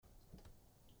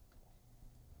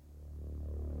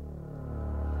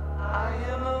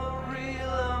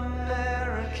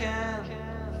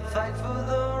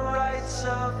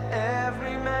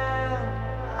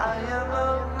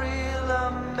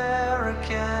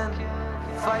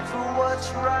Fight for what's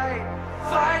right.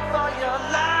 Fight for your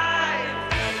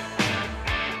life.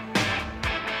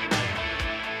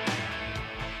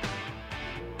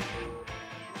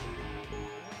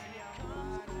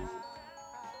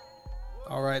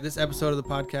 All right, this episode of the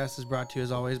podcast is brought to you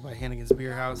as always by Hannigan's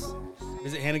Beer House.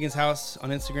 Visit Hannigan's House on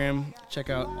Instagram. Check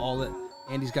out all that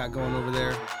Andy's got going over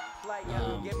there.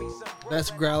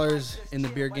 Best growlers in the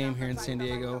beer game here in San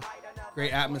Diego.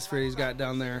 Great atmosphere he's got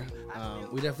down there.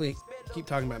 We definitely keep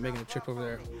talking about making a trip over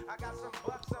there.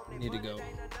 Need to go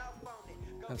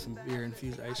have some beer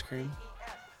infused ice cream.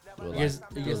 You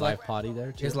guys like potty there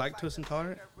You too? guys lactose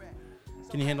intolerant?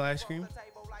 Can you handle ice cream?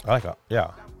 I like it.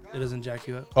 Yeah. It doesn't jack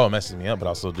you up? Oh, it messes me up, but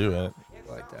I'll still do it.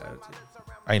 I like that attitude.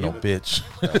 I ain't no bitch.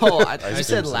 Oh, you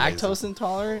said cream's lactose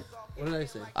intolerant? What did I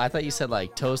say? I thought you said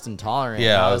like toast intolerant.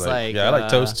 Yeah, I was like, yeah, I like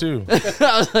toast too.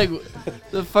 I was like,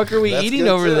 the fuck are we That's eating good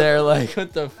over too. there? Like,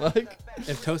 what the fuck?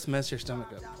 If toast mess your stomach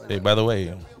up. Hey, by the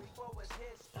way,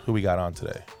 who we got on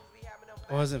today?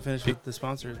 I wasn't finished with the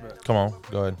sponsors, but Come on,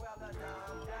 go ahead.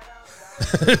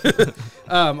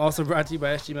 also brought to you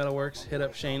by SG Metalworks. Hit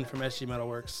up Shane from SG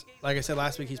Metalworks. Like I said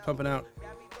last week, he's pumping out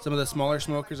some of the smaller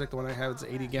smokers, like the one I have. It's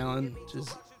 80 gallon, which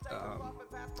is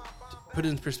put it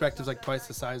in perspective, like twice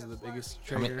the size of the biggest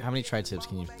How Traeger. many tri-tips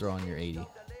can you throw on your 80?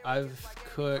 I've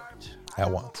cooked At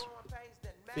once.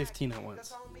 15 at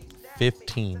once,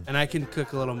 15. and I can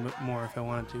cook a little more if I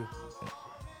wanted to.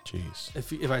 Jeez.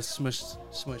 If I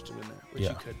smushed them in there, which Yeah.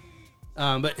 you could.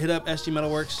 But hit up SG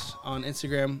Metalworks on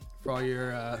Instagram for all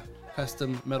your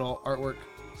custom metal artwork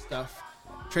stuff.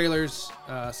 Trailers,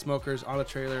 smokers, on a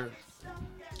trailer,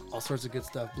 all sorts of good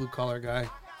stuff. Blue collar guy.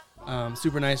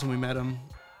 Super nice when we met him.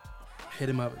 Hit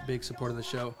him up, big supporter of the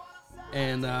show.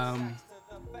 And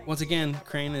once again,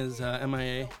 Crane is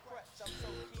MIA.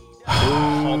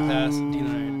 Hall pass,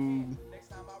 denied.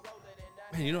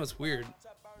 Man, you know what's weird?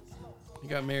 He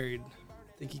got married.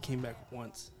 I think he came back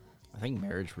once. I think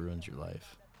marriage ruins your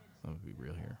life. I'm gonna be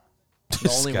real here. The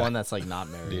This only guy. one that's like not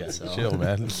married. Yeah, so. chill,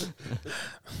 man.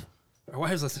 Our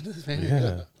wives listen to this, man.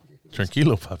 Yeah.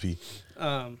 Tranquilo, puppy.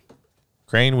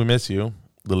 Crane, we miss you.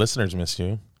 The listeners miss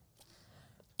you.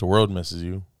 The world misses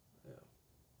you.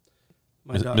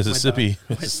 My dog- Mississippi.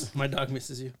 My dog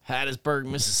misses you. Hattiesburg,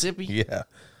 Mississippi. Yeah.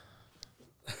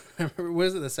 I remember, what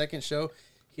is it, the second show?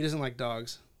 He doesn't like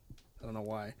dogs. I don't know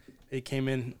why. He came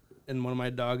in, and one of my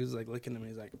dogs is like licking him.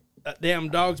 He's like, that damn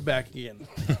dog's back again.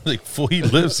 Like, he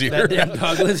lives here. That damn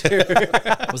dog lives here.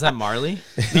 Was that Marley?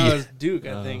 No, it was Duke,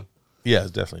 I think. Yeah,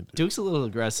 it's definitely. Duke's a little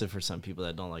aggressive for some people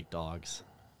that don't like dogs.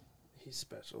 He's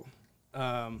special.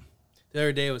 The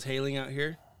other day, it was hailing out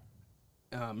here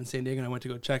in San Diego, and I went to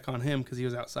go check on him because he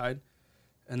was outside.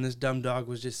 And this dumb dog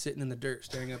was just sitting in the dirt,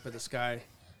 staring up at the sky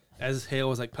as hail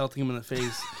was like pelting him in the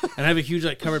face. And I have a huge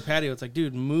like covered patio. It's like,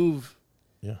 dude, move.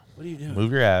 Yeah. What are you doing?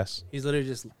 Move your ass. He's literally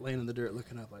just laying in the dirt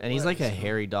looking up. Like, And he's what? like a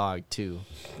hairy dog, too.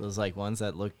 Those like ones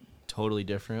that look totally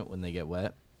different when they get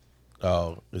wet.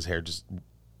 Oh, his hair just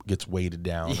gets weighted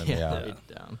down. And yeah.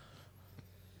 Down.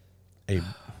 Hey,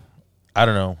 I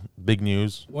don't know. Big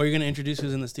news. Well, you're going to introduce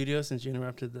who's in the studio since you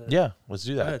interrupted the... Yeah, let's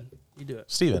do Go that. ahead. You do it.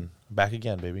 Steven, back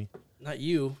again, baby. Not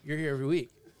you. You're here every week.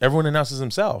 Everyone announces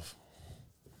himself.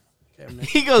 Okay, I'm Nick.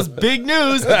 He goes, big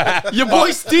news. Your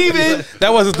boy Steven.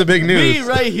 That wasn't the big news. Me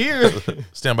right here.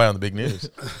 Stand by on the big news.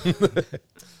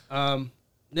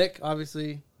 Nick,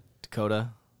 obviously, Dakota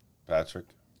Patrick.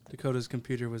 Dakota's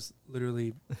computer was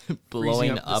literally...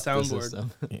 blowing up the up the soundboard.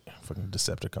 system. Yeah, fucking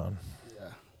Decepticon. Yeah,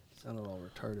 sounded all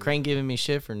retarded. Crane giving me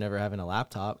shit for never having a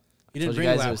laptop. He didn't Told you bring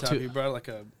a guys it was laptop. too- He brought like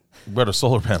a... Brought a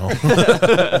solar panel.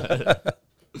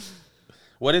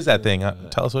 What is that thing?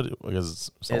 Tell us what it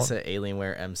is. It's an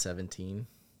Alienware M17.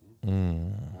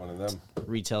 One of them.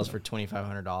 Retails for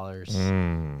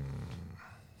 $2,500.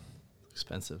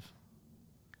 Expensive.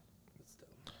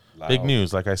 Big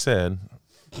news, like I said.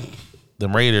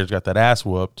 Them Raiders got that ass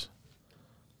whooped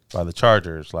by the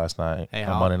Chargers last night Hey,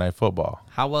 on how- Monday Night Football.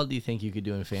 How well do you think you could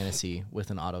do in fantasy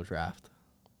with an auto draft?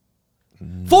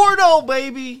 4-0,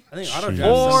 baby. I think auto Jeez.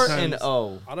 draft 4 sometimes... and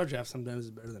 0. Auto draft sometimes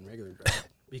is better than regular draft.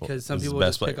 Because some This is people the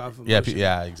just best pick play. off of Yeah, emotion.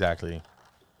 yeah, exactly.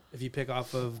 If you pick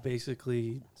off of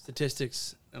basically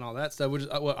statistics and all that stuff, which is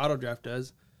what auto draft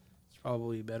does, it's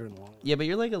probably better in the long run. Yeah, but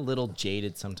you're like a little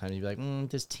jaded sometimes. You'd be like,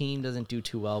 this team doesn't do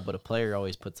too well, but a player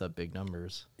always puts up big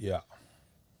numbers. Yeah.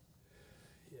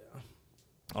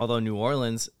 Although New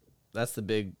Orleans, that's the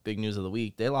big news of the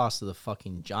week. They lost to the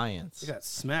fucking Giants. They got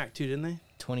smacked too, didn't they?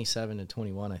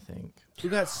 27-21, I think. Who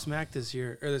got smacked this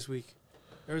year or this week?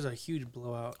 There was a huge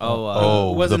blowout.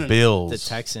 Oh, it wasn't the an- Bills the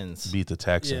Texans beat the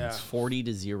Texans. Yeah.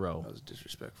 40-0. That was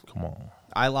disrespectful. Come on.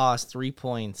 I lost 3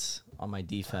 points on my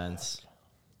defense.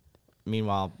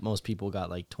 Meanwhile, most people got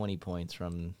like 20 points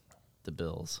from the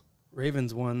Bills.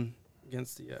 Ravens won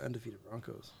against the undefeated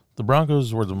Broncos. The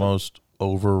Broncos were the most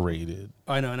overrated.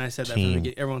 I know, and I said that from Team the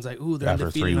beginning. Everyone's like, "Ooh, they're after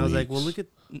undefeated." 3 And I was like, weeks. "Well, look at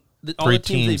all Three the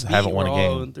teams teams they beat haven't won a were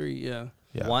all game. 0-3, yeah.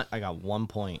 Yeah. I got 1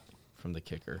 point from the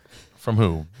kicker. From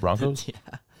who? Broncos?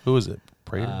 Yeah. Who is it?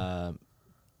 Prater?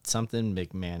 Something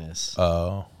McManus.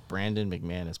 Oh, Brandon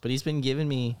McManus. But he's been giving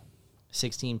me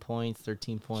 16 points,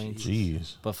 13 points.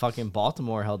 jeez. But fucking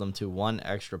Baltimore held him to 1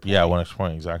 extra point. Yeah, 1 extra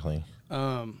point, exactly.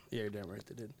 Yeah, you're damn right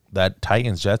they did. That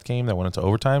Titans-Jets game that went into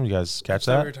overtime, you guys catch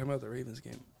So we were that? talking about the Ravens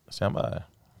game. Stand by.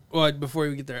 Well, before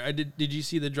we get there, Did you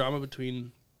see the drama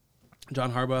between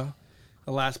John Harbaugh?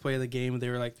 The last play of the game, they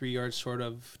were like 3 yards short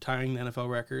of tying the NFL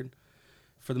record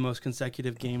for the most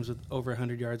consecutive games with over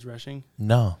 100 yards rushing.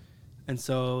 No. And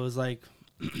so it was like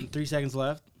 3 seconds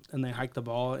left, and they hiked the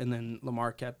ball, and then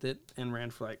Lamar kept it and ran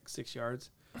for like 6 yards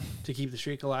to keep the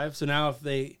streak alive. So now if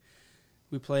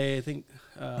we play, I think,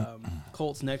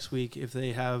 Colts next week, if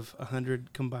they have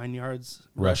 100 combined yards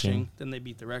rushing, then they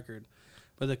beat the record.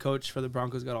 But the coach for the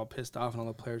Broncos got all pissed off, and all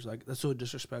the players were like, that's so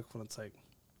disrespectful. And it's like,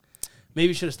 maybe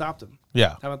you should have stopped him. Yeah.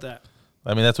 How about that?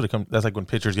 I mean, that's what it comes. That's like when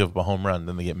pitchers give up a home run,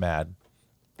 then they get mad.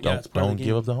 Yeah, it's part of the Don't game.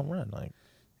 give up the home run. Like,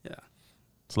 Yeah.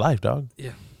 it's life, dog.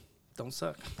 Yeah. Don't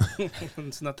suck.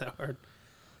 It's not that hard.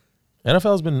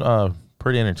 NFL's been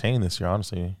pretty entertaining this year,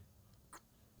 honestly.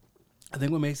 I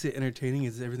think what makes it entertaining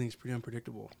is everything's pretty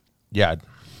unpredictable. Yeah.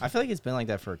 I feel like it's been like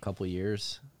that for a couple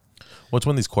years. What's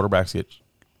when these quarterbacks get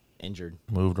Injured.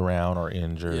 moved around or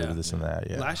injured, Yeah. this and that?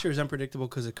 Yeah. Last year was unpredictable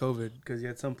because of COVID, because you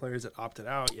had some players that opted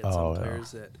out. You had Oh, some yeah.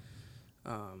 players that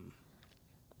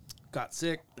got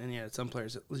sick, and you had some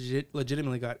players that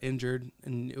legitimately got injured.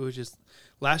 And it was just,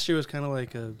 last year was kind of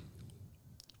like a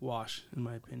wash, in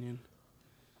my opinion.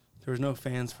 There was no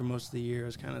fans for most of the year. It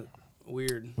was kind of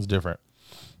weird. It It's different.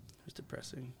 was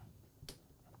depressing.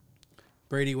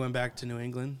 Brady went back to New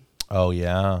England. Oh,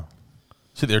 yeah.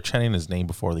 See, they're chanting his name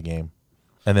before the game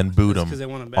and then booed That's him 'cause they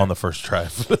want him back. on the first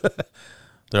drive.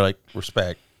 They're like,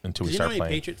 respect until we You know how start many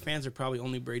playing. Patriot fans are probably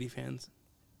only Brady fans?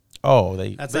 Oh,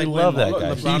 they That's they like love when that guy.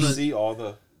 LeBron Did you was- see all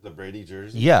the Brady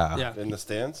jerseys? Yeah. Yeah. In the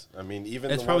stands? I mean,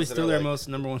 even It's the probably ones that still are their like, most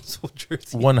number one sold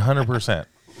jersey. 100%.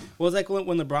 Well, it's like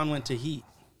when LeBron went to Heat.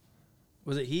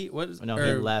 Was it Heat? What is No,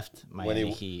 he left when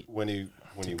Miami he Heat. when he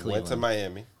went to Cleveland.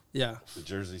 Miami, Yeah, the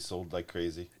jersey sold like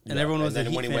crazy. And everyone was and a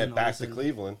then when Heat he fan went all back of a to sudden.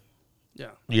 Cleveland,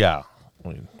 yeah, Yeah. I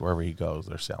mean, wherever he goes,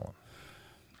 they're selling.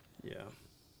 yeah.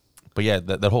 But yeah,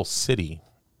 that whole city,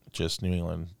 just New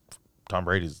England, Tom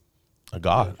Brady's a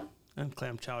god. And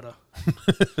clam chowder.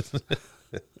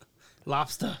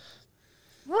 Lobster.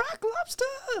 Rock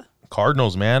Lobster.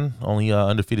 Cardinals, man, only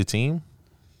undefeated team.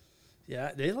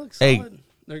 Yeah, they look Hey. solid.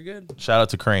 They're good. Shout out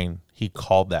to Crane. He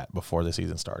called that before the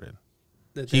season started.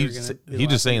 That they He were gonna be he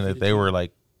last just saying that undefeated they team. were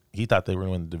like, he thought they were going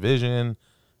to win the division.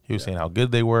 He was saying how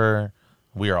good they were.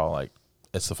 We are all like,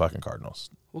 it's the fucking Cardinals.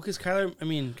 Well, because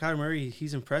Kyler Murray,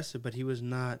 he's impressive, but he was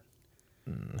not.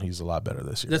 He's a lot better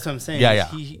this year. That's what I'm saying. Yeah, yeah.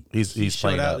 He He's showed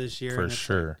playing out up this year for and it's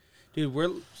sure. Dude,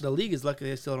 the league is lucky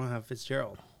they still don't have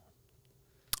Fitzgerald,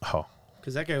 Oh,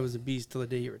 because that guy was a beast till the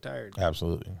day he retired.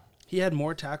 absolutely. He had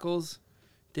more tackles,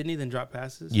 didn't he, than drop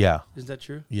passes? Yeah, Is that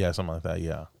true? yeah, something like that.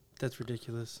 Yeah, That's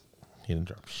ridiculous. he didn't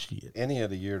drop shit. and he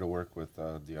had a year to work with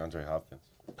DeAndre Hopkins.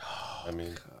 I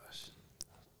mean, Gosh.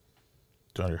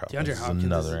 DeAndre Hopkins, DeAndre is Hopkins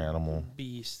another is a animal.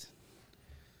 beast.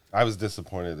 I was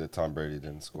disappointed that Tom Brady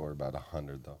didn't score about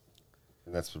 100 though,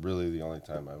 and that's really the only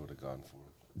time I would have gone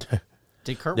for him.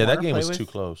 Did Kurt Yeah, Warner that game play was with? too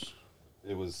close.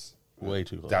 It was Way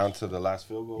too close. down to the last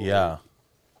field goal. Yeah,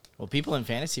 Well, people in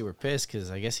fantasy were pissed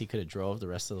because I guess he could have drove the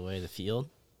rest of the way to the field,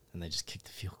 and they just kicked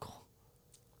the field goal.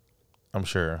 I'm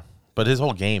sure. But his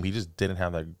whole game, he just didn't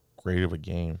have that great of a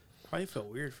game. Probably felt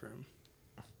weird for him.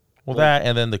 Well, that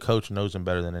and then the coach knows him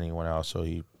better than anyone else, so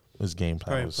his game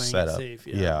plan Probably was playing set it up. safe,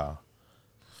 yeah. Yeah.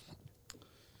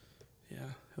 Yeah,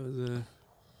 it was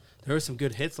there were some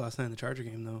good hits last night in the Charger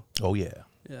game, though. Oh yeah.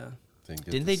 Yeah,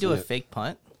 Didn't they do a fake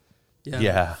punt?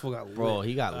 Yeah. Fool got Bro, lit.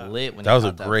 he got lit when That he was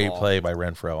a caught great ball. play by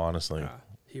Renfro, honestly.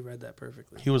 He read that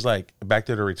perfectly. He was like back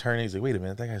there to return. He's like, wait a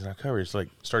minute, that guy's not covered. It's like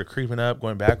started creeping up,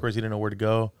 going backwards. He didn't know where to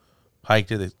go.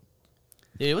 Hiked it. Dude,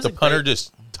 it was The a punter great,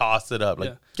 just tossed it up. Like,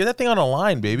 Yeah. get that thing on a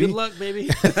line, baby. Good luck, baby.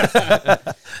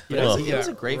 Well, it was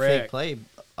a great wrecked. fake play.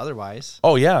 Otherwise,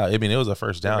 Oh yeah, I mean it was a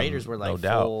first the down. Raiders were like no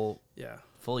doubt. Yeah,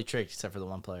 fully tricked except for the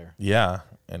one player. Yeah,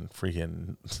 and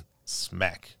freaking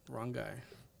smack. wrong guy.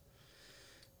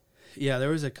 Yeah, there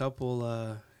was a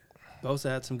couple. Bosa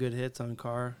had some good hits on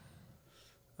Carr.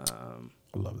 I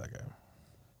love that guy.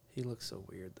 He looks so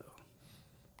weird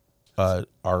though.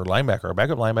 Our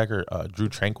backup linebacker, Drew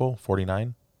Tranquil,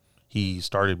 49. he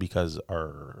started because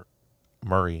our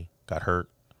Murray got hurt.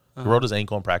 He rolled his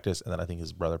ankle in practice, and then I think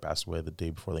his brother passed away the day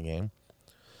before the game.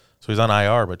 So he's on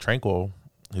IR, but Tranquil,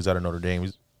 who's out of Notre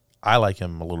Dame, I like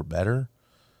him a little better.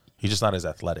 He's just not as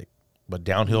athletic. But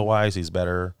downhill-wise, he's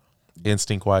better.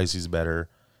 Instinct-wise, he's better.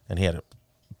 And he had a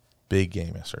big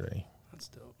game yesterday. That's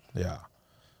dope. Yeah.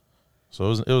 So it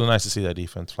was nice to see that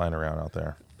defense flying around out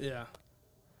there. Yeah.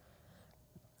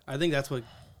 I think that's what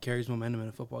carries momentum in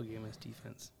a football game is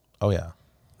defense. Oh, yeah.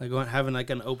 Like having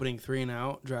like an opening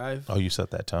 3-and-out drive. Oh, you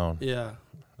set that tone. Yeah.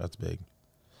 That's big.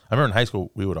 I remember in high school,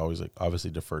 we would always like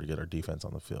obviously defer to get our defense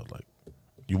on the field. Like,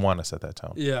 you want to set that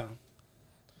tone. Yeah.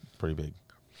 Pretty big.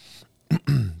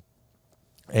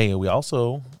 Hey, we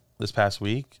also, this past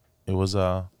week, it was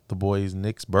the boys'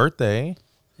 Nick's birthday.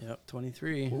 Yep.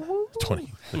 23.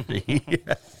 23.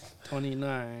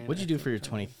 29. What'd you do for your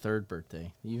 23rd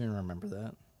birthday? You even remember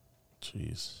that?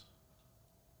 Jeez.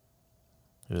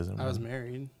 It doesn't I was matter.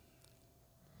 married.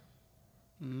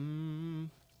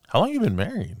 How long you been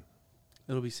married?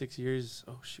 It'll be 6 years.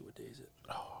 Oh, shoot. What day is it?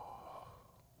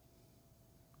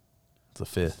 It's the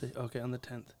 5th. Okay, on the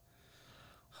 10th.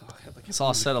 Oh, I have like It's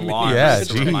all set alarms. Yeah,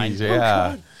 to remind jeez, you.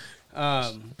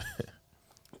 yeah.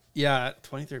 Yeah,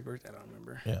 23rd birthday. I don't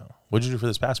remember. Yeah. What'd you do for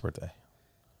this past birthday?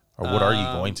 Or what are you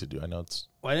Um, going to do? I know it's...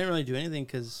 Well, I didn't really do anything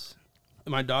because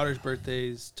my daughter's birthday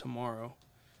is tomorrow,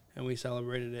 and we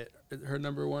celebrated it. Her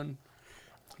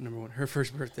her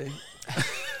first birthday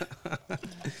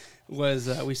was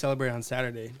we celebrated on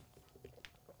Saturday.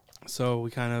 So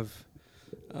we kind of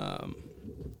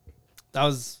that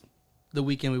was the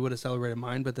weekend we would have celebrated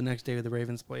mine, but the next day the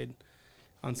Ravens played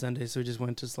on Sunday, so we just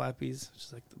went to Slappy's, which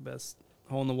is like the best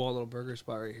hole in the wall little burger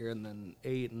spot right here, and then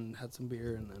ate and had some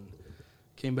beer, and then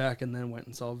came back and then went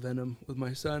and saw Venom with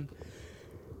my son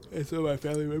and some of my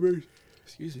family members.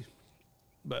 Excuse me.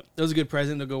 But it was a good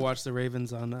present to go watch the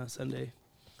Ravens on Sunday.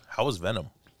 How was Venom?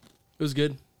 It was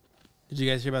good. Did you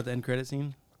guys hear about the end credit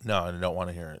scene? No, I don't want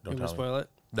to hear it. Don't You tell want me. to spoil it?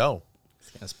 No.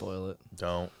 It's gonna spoil it.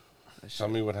 Don't. Tell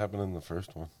me what happened in the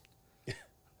first one.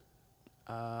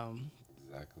 Um,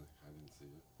 Exactly. I didn't see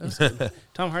it. that was good.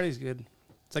 Tom Hardy's good.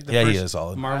 It's like the Yeah, he first is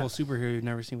solid. Marvel superhero you've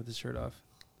never seen with his shirt off.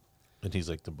 And he's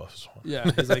like the buffest one. Yeah,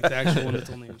 he's like the actual one that's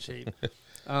only in shape.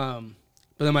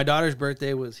 But then my daughter's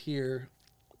birthday was here.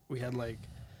 We had like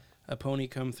a pony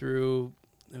come through.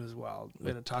 It was wild. We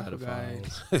had a taco guy.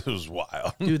 Pedophiles. It was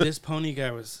wild. Dude, this pony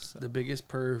guy was the biggest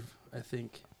perv, I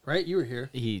think. Right? You were here.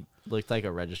 He looked like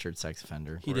a registered sex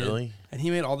offender. He Really? did. And he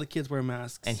made all the kids wear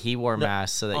masks. And he wore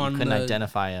masks so that on you couldn't the-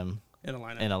 identify him in a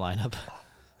lineup. in a lineup.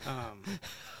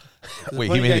 The Wait, he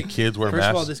pony made guy- the kids wear First masks?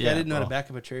 of all, this guy Yeah, didn't know how to bro. back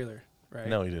up a trailer, right?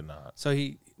 No, he did not. So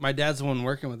my dad's the one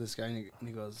working with this guy, and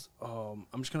he goes, "Oh,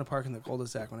 I'm just gonna park in the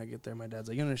cul-de-sac when I get there." My dad's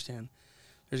like, "You understand?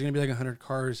 There's gonna be like 100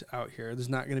 cars out here. There's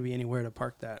not gonna be anywhere to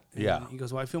park that." And Yeah. He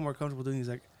goes, "Well, I feel more comfortable doing." He's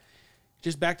like,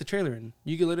 "Just back the trailer in.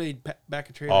 You can literally back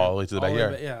a trailer All the way to the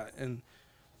backyard. Yeah." And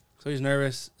so he's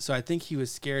nervous. So I think he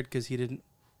was scared because he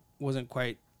wasn't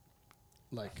quite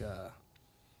like, Well,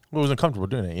 he wasn't comfortable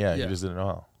doing it. Yeah, Yeah. you just didn't know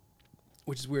how.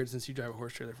 which is weird since you drive a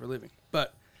horse trailer for a living.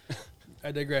 But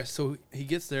I digress. So he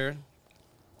gets there,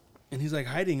 and he's like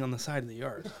hiding on the side of the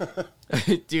yard.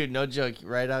 Dude, no joke.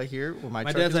 Right out here where my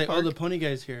My truck dad's is like, "Oh, parked. the pony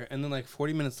guy's here," and then like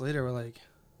 40 minutes later, we're like,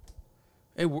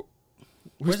 "Hey,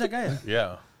 where's that guy at?"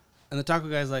 Yeah. And the taco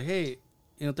guy's like, "Hey,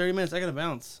 30 minutes, I gotta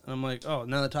bounce." And I'm like, "Oh,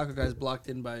 now the taco guy's blocked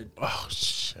in by Oh,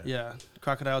 shit.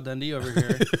 Crocodile Dundee over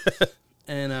here."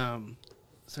 And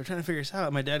so we're trying to figure this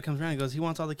out. My dad comes around and goes, he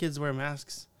wants all the kids to wear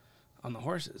masks on the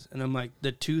horses. And I'm like,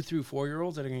 the 2 through 4 year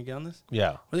olds that are gonna get on this,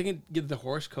 Yeah. are they gonna give the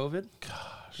horse COVID?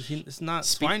 Gosh, it's not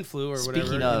Speak- swine flu or whatever.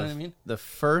 Speaking You know of, what I mean? the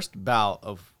first bout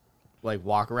of like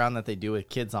walk around that they do with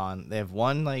kids on, they have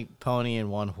one like pony and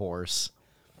one horse.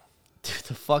 Dude,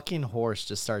 the fucking horse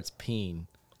just starts peeing.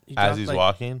 He As dropped, he's like,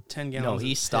 walking. 10 gallons. No, of he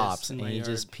piss stops in and my he yard.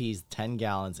 just pees 10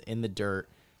 gallons in the dirt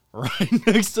right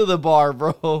next to the bar,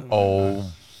 bro.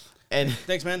 Oh. And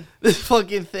Thanks, man. this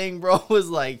fucking thing, bro, was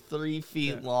like 3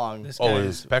 feet Yeah. long. This Oh, guy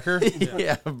is is- Pecker? It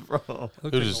Yeah, bro. looked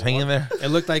was like just a hanging wall. there? It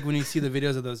looked like when you see the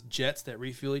videos of those jets that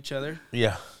refuel each other,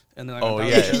 Yeah. and they're like, Oh, on top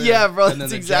yeah. of each other, Yeah, bro, and then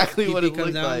that's the exactly jet what pee it comes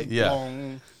looked down, like. Yeah.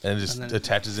 boom. And it just And then-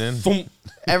 attaches in. Boom.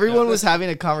 Everyone was having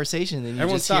a conversation, and you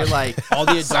Everyone just hear stopped. like All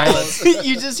the adults.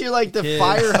 you just hear like the Kids.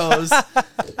 fire hose,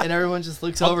 and everyone just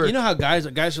looks over. You know how guys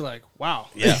are like, wow,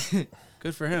 Yeah.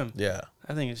 good for him. Yeah.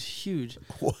 I think it's huge.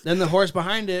 Then the horse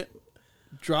behind it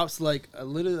drops like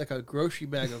literally like a grocery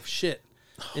bag of shit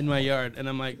in my yard, and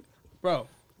I'm like, bro,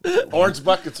 Orange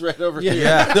bucket's right over here.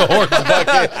 Yeah, the orange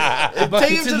bucket.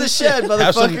 Take him to the shed, Have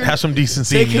motherfucker. some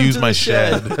decency Take and him use to my the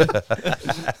shed. shed.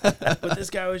 But this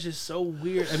guy was just so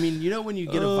weird. I mean, you know when you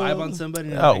get a vibe on somebody,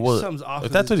 and you're Oh like, well, something's off. if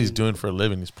with that's this what he's dude. doing for a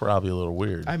living, he's probably a little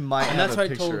weird. I might And have that's a why I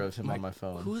picture told of him Mike, on my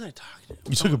phone. Who was I talking to?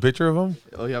 You took a picture of him?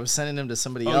 Oh yeah, I was sending him to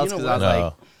somebody Oh, else you know because I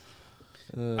what?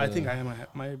 was No. like, I think I am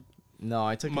my. no,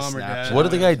 I took Mom a or dad. Snapchat. What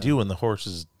did the guy do when the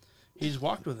horses He just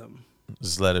walked with him.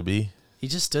 just let it be? He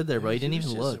just stood there, bro. He didn't was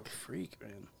even just look. A freak,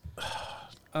 man.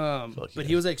 like But he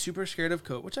he was like super scared of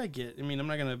Coke, which I get. I mean, I'm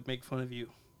not gonna make fun of you.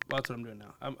 Well, that's what I'm doing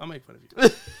now. I'll make fun of you.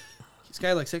 This guy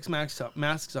had like 6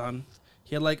 masks on.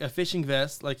 He had like a fishing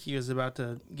vest, like he was about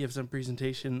to give some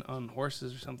presentation on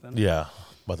horses or something. Yeah,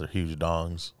 about their huge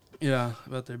dongs. Yeah,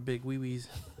 about their big wee wees.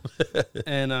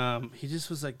 And he just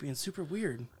was like being super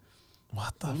weird.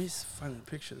 What the? Let me find a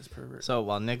picture of this pervert. So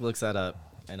while Nick looks that up,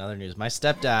 in other news, my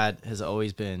stepdad has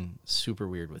always been super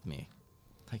weird with me,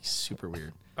 like super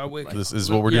weird. Oh, wait, This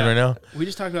is what we're doing right now. We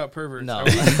just talked about perverts. No. I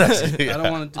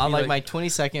don't want it to On be like my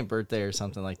 22nd birthday or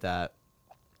something like that,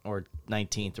 or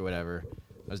 19th or whatever,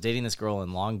 I was dating this girl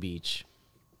in Long Beach,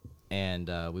 and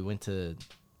we went to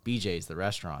BJ's, the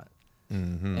restaurant.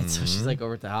 And so she's like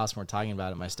over at the house, and we're talking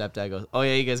about it. My stepdad goes, "Oh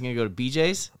yeah, you guys gonna go to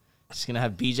BJ's? She's gonna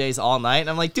have BJ's all night." And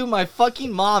I'm like, "Dude, my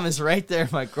fucking mom is right there.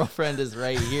 My girlfriend is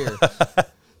right here."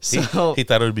 So He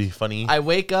thought it would be funny. I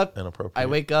wake up. Inappropriate. I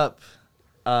wake up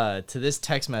to this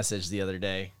text message the other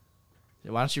day.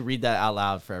 Why don't you read that out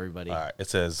loud for everybody? All right. It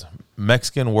says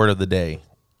Mexican word of the day,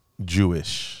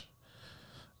 Jewish.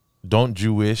 Don't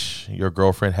Jewish. Your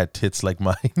girlfriend had tits like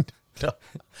mine. No.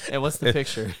 And what's the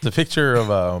picture? It's a picture of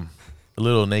a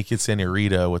little naked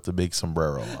senorita with a big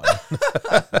sombrero on.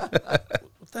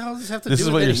 What the hell does this have to This do is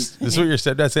with what anything? this is what your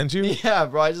stepdad sent you. Yeah,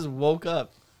 bro. I just woke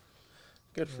up.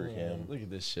 Good for him. Look at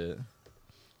this shit.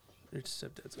 Your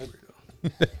stepdad's a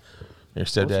weirdo. Your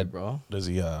Told you, stepdad, bro. does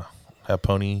he have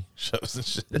pony shows and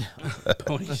shit?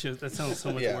 Pony shows. That sounds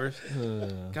so much Yeah. worse.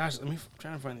 Gosh, let me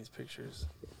try to find these pictures.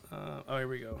 Oh, here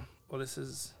we go. Well, this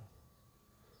is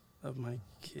of my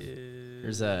kid.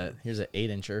 Here's a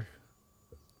 8-incher.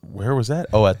 Where was that?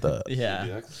 Oh, at the Yeah,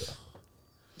 CBX?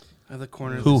 At the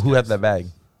corner. of who this had guy's that bag?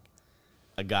 face.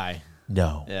 a guy.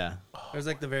 No. Yeah. It was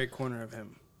like the very corner of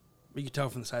him. You could tell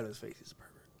from the side of his face he's a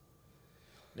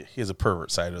pervert. He has a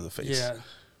pervert side of the face. Yeah,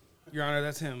 Your Honor,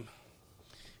 that's him.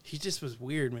 He just was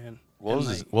weird, man. What And, was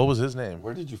like, his, What was his name?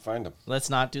 where did you find him? Let's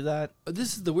not do that.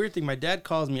 This is the weird thing. My dad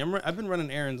calls me. I've been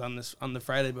running errands on the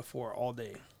Friday before all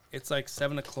day. It's like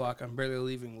 7 o'clock. I'm barely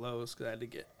leaving Lowe's because I had to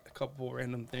get a couple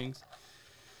random things.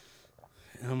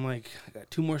 And I'm like, I got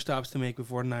 2 more stops to make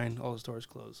before 9. All the stores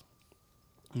close.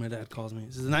 And my dad calls me.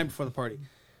 This is the night before the party.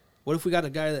 What if we got a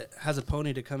guy that has a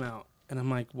pony to come out? And I'm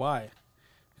like, why?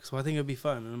 So I think it'd be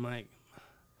fun. And I'm like,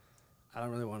 I don't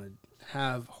really want to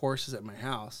have horses at my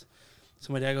house.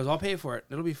 So my dad goes, I'll pay for it.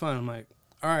 It'll be fun. I'm like,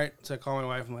 all right. So I call my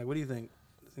wife. I'm like, what do you think?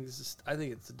 I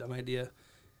think it's a dumb idea.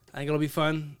 I think it'll be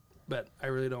fun, but I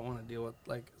really don't want to deal with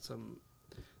like some.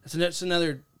 It's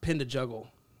another pin to juggle.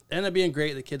 It ended up being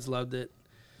great. The kids loved it.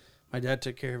 My dad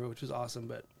took care of it, which was awesome.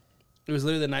 But it was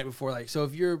literally the night before. Like, so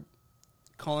if you're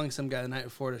calling some guy the night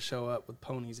before to show up with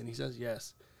ponies and he says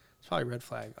yes, it's probably a red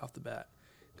flag off the bat.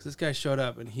 Because this guy showed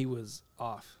up and he was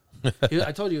off.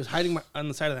 I told you he was hiding on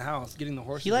the side of the house, getting the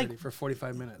horses like- ready for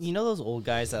 45 minutes. You know those old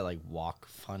guys that like walk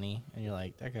funny, and you're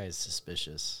like, that guy's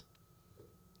suspicious.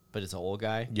 But it's an old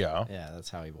guy. Yeah. Yeah, that's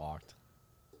how he walked.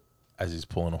 As he's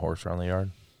pulling a horse around the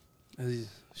yard. As he's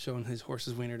showing his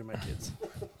horse's wiener to my kids.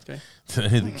 Okay. To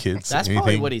any of the kids. That's anything.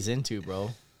 probably what he's into, bro.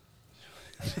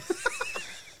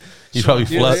 He probably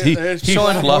Yeah, fluffed, he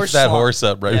showing fluffed horse that slong. horse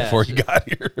up right Yeah. before he got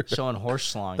here. Showing horse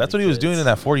slong. That's to what he was kids. doing in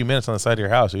that 40 minutes on the side of your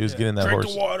house. He was getting that Drink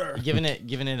horse. the water. Giving it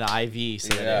an IV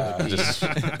so Yeah. that it would be. Just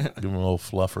give him a little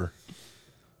fluffer.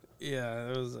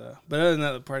 Yeah, it was. But other than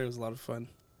that, the party was a lot of fun.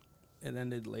 It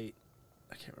ended late.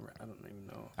 I can't remember. I don't even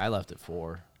know. I left at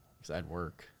 4 because I'd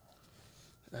work.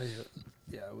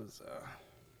 Yeah, it was.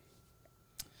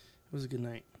 It was a good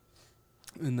night.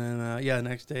 And then the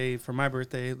next day for my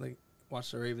birthday, like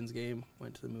watched the Ravens game,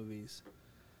 went to the movies,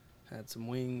 had some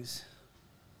wings,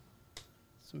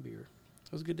 some beer.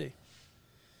 It was a good day.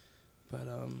 But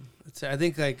I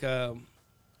think like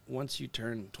once you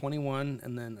turn 21,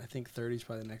 and then I think 30 is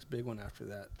probably the next big one after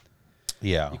that.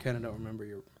 Yeah. You kind of don't remember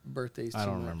your birthdays. I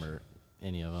too don't much. remember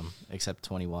any of them except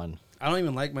 21. I don't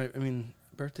even like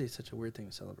birthday is such a weird thing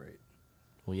to celebrate.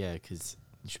 Well, yeah, because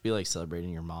you should be like celebrating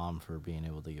your mom for being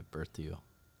able to give birth to you.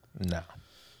 No.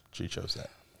 She chose that.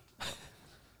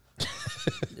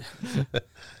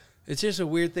 It's just a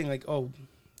weird thing, like, oh,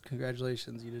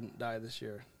 congratulations, you didn't die this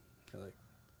year. You're like,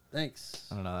 Thanks.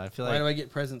 I don't know. I feel Why do I like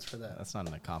get presents for that? that's not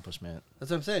an accomplishment.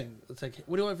 That's what I'm saying. It's like,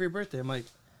 what do you want for your birthday? I'm like,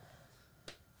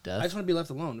 I Death. just want to be left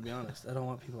alone, to be honest. I don't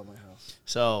want people at my house.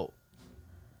 So,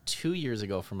 2 years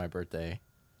ago for my birthday,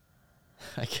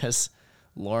 I guess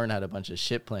Lauren had a bunch of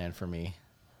shit planned for me.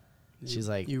 She's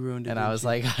like, you ruined it, and I didn't was you?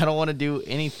 like, I don't want to do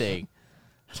anything.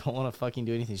 I don't want to fucking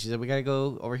do anything. She said, we got to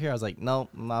go over here. I was like, no,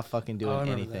 I'm not fucking I doing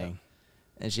remember anything.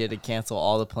 And she had to cancel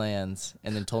all the plans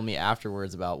and then told me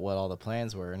afterwards about what all the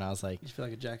plans were. And I was like, You feel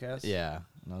like a jackass? yeah.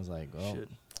 And I was like, well, Shit.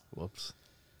 whoops.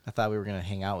 I thought we were going to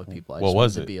hang out with people. I What just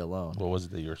was wanted it? to be alone. What was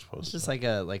it that you were supposed It's to? just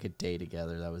like a day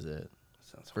together. That was it.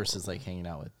 Sounds Versus like hanging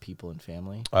out with people and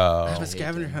family. I have Oh, a hate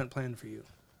scavenger them. hunt planned for you.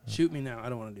 Shoot me now. I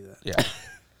don't want to do that. yeah.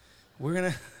 We're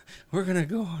gonna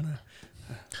go on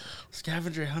a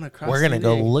scavenger hunt across. We're gonna the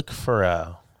go day. look for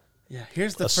a Yeah,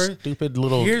 here's the first. stupid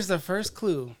little. Here's the first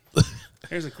clue.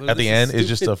 Here's a clue. At the This is end, it's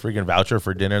just a stupid freaking voucher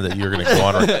for dinner that you're gonna go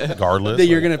on regardless. that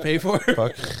you're gonna pay for.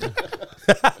 Fuck.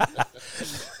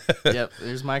 Yep.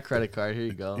 There's my credit card. Here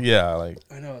you go. Yeah, like.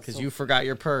 I know. Because you forgot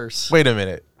your purse. Wait a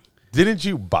minute. Didn't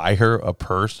you buy her a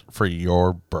purse for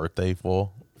your birthday,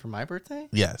 fool? For my birthday?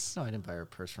 Yes. No, I didn't buy her a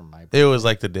purse for my birthday. It was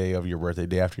like the day of your birthday,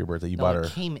 day after your birthday. You No, bought it her.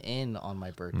 came in on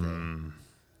my birthday.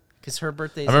 Because her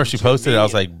birthday. I remember she posted it. I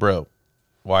was like, bro,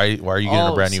 why are you getting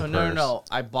a brand new so purse? No.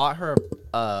 I bought her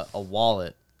a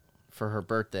wallet for her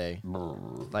birthday,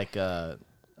 like a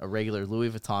regular Louis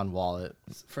Vuitton wallet.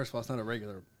 First of all, it's not a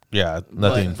regular. Yeah,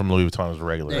 nothing But- from Louis Vuitton was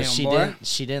regular. Damn. But she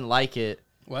boy. didn't like it.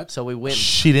 What? So we went.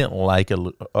 She didn't like it.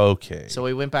 Okay. So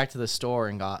we went back to the store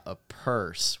and got a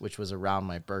purse, which was around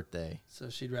my birthday, So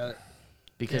she'd rather.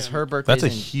 because Damn. her birthday. That's a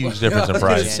huge difference in I was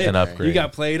gonna price say, and upgrade. You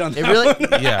got played on that. It really.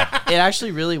 one? yeah. It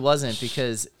actually really wasn't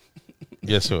because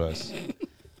Yes, it was. it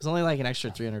was only like an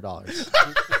extra $300.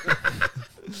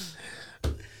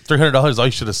 $300 is all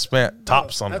you should have spent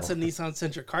tops on. That's a Nissan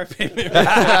Sentra car payment.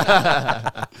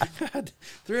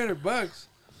 $300.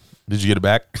 Did you get it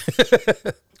back?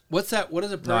 What's that? What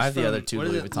is a purse? I have the from- other two what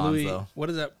is Louis it, Vuittons, though. What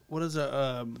is that? What does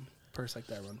a purse like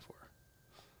that run for?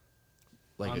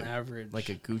 Like On a, average, like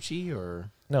a Gucci or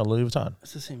No, Louis Vuitton.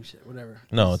 it's the same shit. Whatever.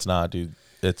 No, it's not, dude.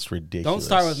 It's ridiculous. Don't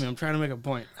start with me. I'm trying to make a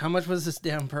point. How much was this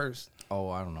damn purse? I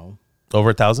don't know. Over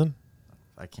 1,000?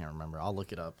 I can't remember. I'll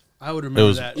look it up. I would remember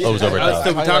was- that. it was over I was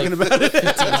still be $1,000. talking about it.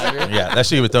 1500. Yeah, that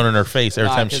shit was thrown in her face every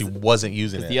Nah, time 'cause- she wasn't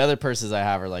using it. The other purses I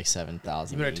have are like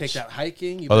 7,000. You better take each. that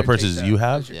hiking. You Other better take purses that you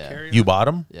have? as your Yeah. carry-on. You bought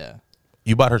them? Yeah.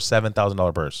 You bought her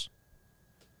 $7,000 purse.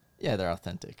 Yeah, they're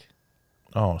authentic.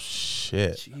 Oh,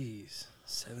 shit. Jeez,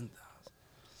 7,000.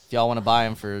 If y'all want to buy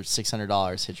them for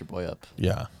 $600, hit your boy up.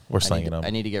 Yeah, we're slanging them. I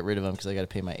need to get rid of them because I got to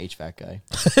pay my HVAC guy.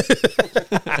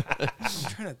 I'm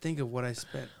trying to think of what I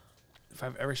spent. If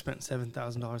I've ever spent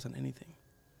 $7,000 on anything,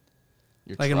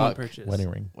 Your like in one truck. purchase. Wedding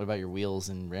ring. What about your wheels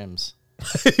and rims?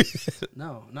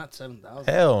 No, not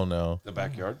 7,000. Hell no. The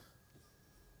backyard.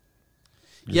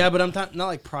 Yeah, but I'm not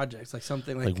like projects, like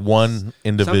something like one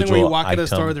individual something where you walk item. at a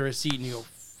store with a receipt and you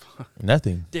go,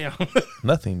 Nothing. damn,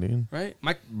 Nothing, dude. right?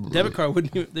 My debit card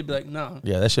wouldn't. Even, they'd be like, no,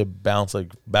 Yeah, that shit bounce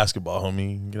like basketball,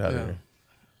 homie. Get out Yeah. of here.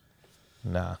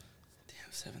 Nah.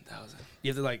 damn, 7,000. You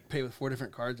have to like pay with 4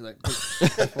 different cards. You're like, put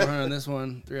 400 on this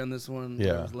one, 3 on this one. Yeah.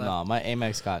 whatever's left. No, my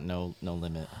Amex got no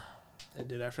limit. I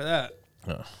did after that.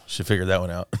 Oh, should figure that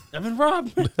one out. I've been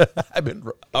robbed. I've been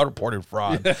out reported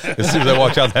fraud as soon as I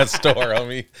walked out that store,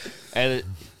 homie. And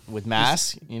with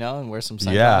masks, and wear some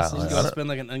Yeah, sunglasses. You I gotta don't- spend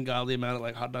like an ungodly amount of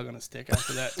like hot dog on a stick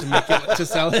after that to make it to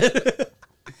sell it.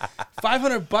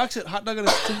 $500 at hot dog on a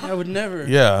stick. I would never.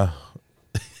 Yeah.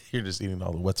 You're just eating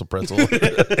all the Wetzel pretzel.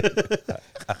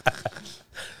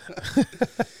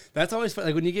 That's always fun.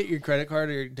 Like when you get your credit card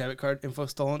or your debit card info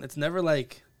stolen, it's never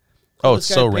like, Oh, this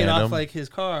it's guy so paid random. off like his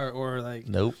car or like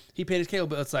Nope. he paid his cable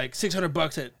bill. It's like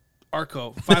 $600 at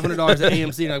Arco, $500 at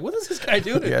AMC. You're like, what is this guy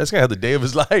doing? Yeah, this guy had the day of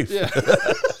his life. Yeah.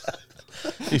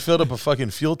 He filled up a fucking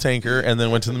fuel tanker and then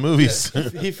went to the movies.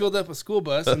 He filled up a school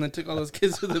bus and then took all those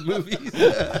kids to the movies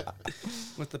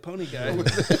with the pony guy.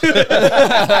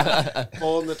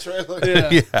 Pulling the trailer. Yeah.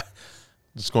 Yeah.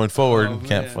 Just going forward, Oh,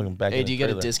 can't man. fucking back. Hey, in do the you get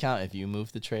a trailer. discount if you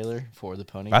move the trailer for the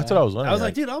pony? That's guy? what I was wondering. I was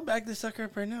like, dude, I'll back this sucker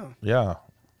up right now. Yeah.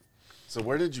 So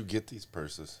where did you get these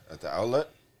purses? At the outlet?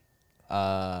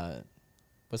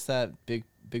 What's that big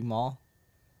mall?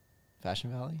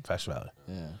 Fashion Valley. Fashion Valley.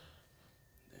 Yeah.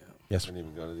 Yes. Didn't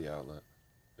even go to the outlet.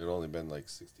 It only been like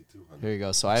 6,200. Here you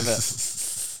go. So I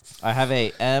have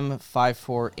a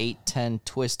M54810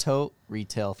 twist tote,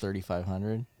 retail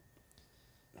 3,500,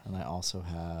 and I also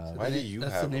have Why do you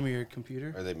That's have the name them? of your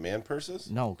computer. Are they man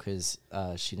purses? no, because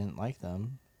she didn't like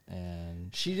them,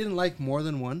 and She didn't like more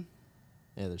than one.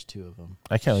 yeah, there's 2 of them,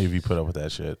 I can't believe you put up with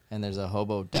that shit. and there's a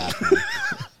hobo Daphne.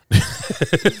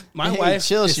 My Hey, wife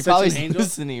chill. is She such probably an angel.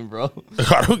 listening, bro.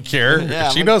 I don't care. Yeah,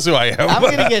 She I'm- knows who I am. I'm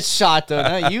gonna get shot though,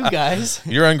 not you guys.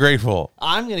 You're ungrateful.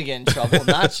 I'm gonna get in trouble,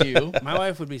 not you. My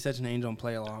wife would be such an angel and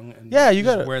play along. And Yeah, you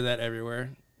just gotta- wear that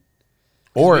everywhere.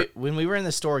 Or When we were in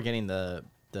the store getting the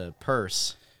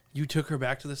purse. You took her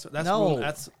back to the store. That's No.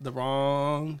 that's the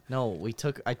wrong. No,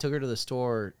 I took her to the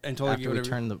store And told her after you we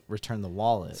whatever- returned the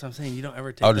wallet. So I'm saying you don't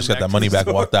ever take. I'll them just get back that to money the back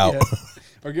and store. walked out. Yeah.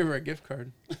 Or give her a gift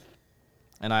card.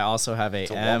 And I also have a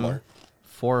To Walmart.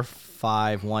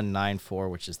 M45194,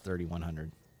 which is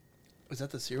 3100. Is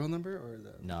that the serial number or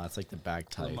the No, it's like the bag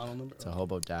the type. model number? It's a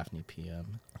Hobo Daphne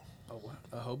PM.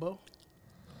 A hobo?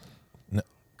 No.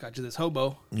 Got you this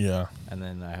hobo. yeah, And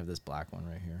then I have this black one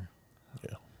right here.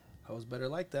 yeah. Hoes better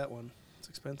like that one. It's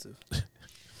expensive.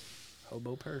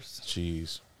 Hobo purse.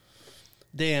 Jeez.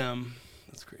 Damn.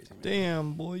 That's crazy, man.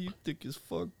 Damn, boy, you thick as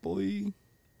fuck, boy.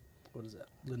 What is that?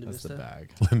 Linda That's Vista? the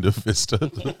bag. Linda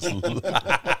Vista.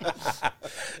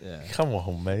 Yeah. Come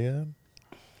on, man.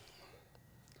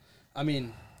 I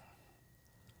mean,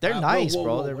 They're whoa, nice, whoa,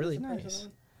 bro. whoa, They're what really is the price nice.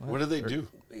 on that What do they do?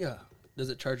 Yeah. Does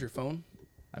it charge your phone?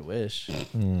 I wish.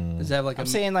 Does it have like I'm a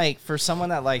saying, like, for someone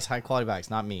that likes high quality bags,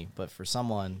 not me, but for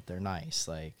someone, they're nice.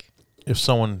 Like, If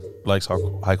someone likes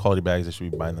high quality bags, they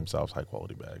should be buying themselves high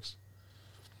quality bags.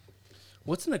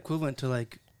 what's an equivalent to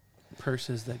like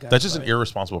purses that guys That's just an buy?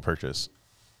 irresponsible purchase.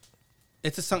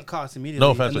 It's a sunk cost immediately.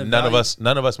 No offense, and but the value-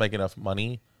 none of us make enough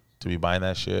money to be buying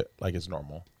that shit like it's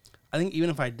normal. I think even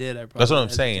if I did, I probably That's what I'm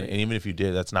would saying. hesitate. And even if you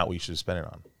did, that's not what you should spend it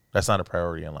on. That's not a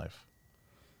priority in life.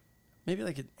 Maybe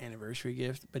like an anniversary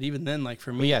gift, but even then, like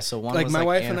for me, well, yeah, so one like was my like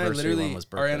wife and I, anniversary, literally, one was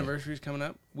our birthday. anniversary's coming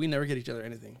up. We never get each other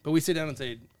anything, but we sit down and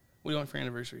say, "What do you want for your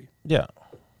anniversary?" Yeah.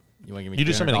 You want to give me You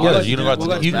do something $300? together. let You you can do- go out we'll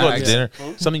to, let you you can go out to bags.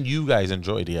 dinner. Something you guys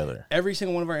enjoy together. Every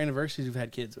single one of our anniversaries, we've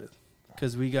had kids with,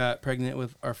 because we got pregnant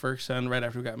with our first son right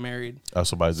after we got married.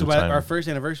 Also by So the by time. our first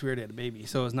anniversary, we already had a baby.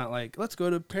 So it's not like let's go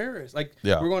to Paris. Like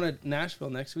Yeah. we're going to Nashville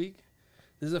next week.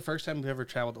 This is the first time we've ever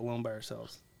traveled alone by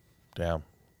ourselves, Damn.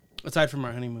 aside from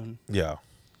our honeymoon. Yeah.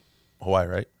 Hawaii,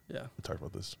 right? Yeah. We talked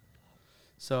about this.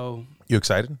 So You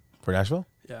excited for Nashville?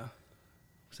 yeah,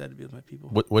 excited to be with my people.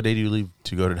 What day do you leave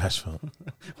to go to Nashville?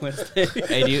 Wednesday.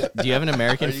 Hey, do you have an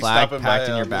American Are you flag stopping packed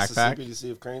by, in your Mississippi backpack? to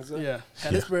see if Crane's there? Yeah,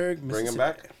 Hattiesburg, Bring him Mississippi.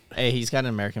 back. Hey, he's got an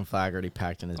American flag already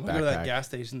packed in his I'm gonna go to that backpack. gas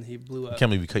station that he blew I up. can't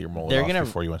believe you cut your mullet They're off gonna-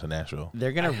 before you went to Nashville.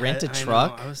 They're gonna I rent a had- I know,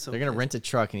 truck. I was so They're gonna pissed. rent a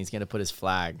truck, and he's gonna put his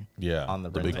flag Yeah. on the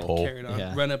big rental. pole Carry it on.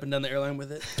 Yeah. Run up and down the airline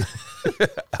with it.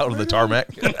 out on the tarmac.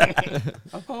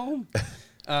 I'm home.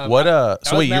 What? I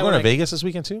So was wait, you're mad going when to I- Vegas this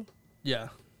weekend too? Yeah.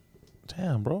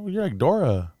 Damn, bro, you're like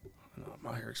Dora. No, I'm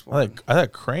out here exploring. I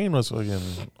thought Crane was fucking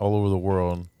all over the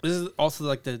world. This is also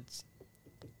like the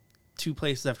two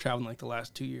places I've traveled in like the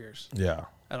last 2 years. Yeah.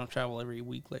 I don't travel every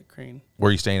week like Crane. Where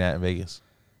are you staying at in Vegas?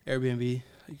 Airbnb,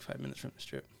 like 5 minutes from the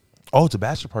strip. Oh, it's a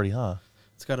bachelor party, huh?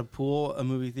 It's got a pool, a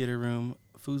movie theater room,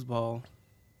 foosball.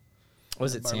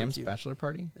 Was and it a Sam's barbecue. bachelor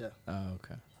party? Yeah. Oh,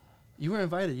 okay. You were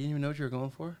invited. You didn't even know what you were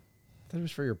going for? I thought it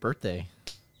was for your birthday.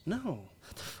 No.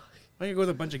 I could go with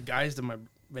a bunch of guys to my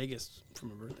Vegas for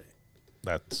my birthday.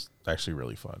 That's actually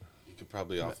really fun. You could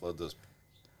probably offload those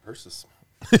purses.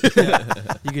 You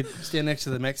could stand next to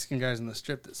the Mexican guys in the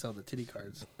strip that sell the titty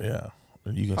cards. Yeah.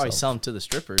 You can Probably sell. sell them to the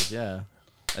strippers, yeah,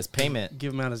 as payment.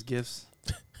 Give them out as gifts.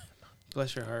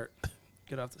 Bless your heart.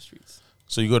 Get off the streets.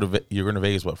 So you're going to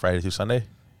Vegas what, Friday through Sunday?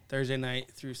 Thursday night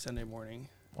through Sunday morning.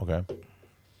 Okay.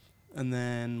 And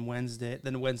then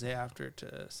Wednesday after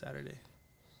to Saturday.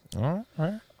 All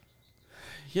right.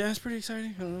 Yeah, it's pretty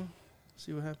exciting. I don't know.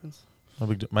 See what happens. No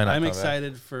big deal. Might not I'm come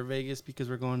excited for Vegas because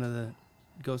we're going to the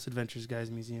Ghost Adventures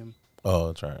Guys Museum. back. Oh,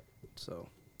 that's right. So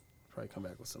probably come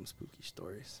back with some spooky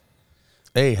stories.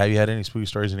 Hey, have you had any spooky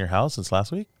stories in your house since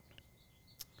last week?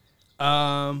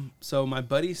 So my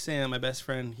buddy Sam, my best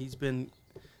friend,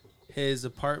 his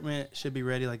apartment should be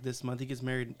ready like this month. He gets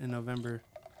married in November.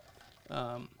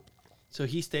 So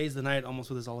he stays the night almost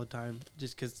with us all the time,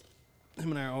 just because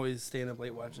him and I are always staying up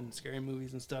late watching scary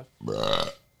movies and stuff.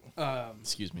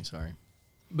 Excuse me, sorry.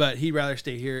 But he'd rather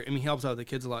stay here. I mean, he helps out with the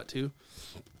kids a lot too.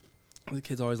 The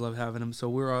kids always love having him, so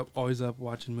we're always up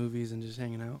watching movies and just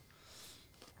hanging out.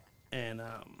 And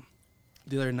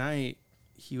the other night,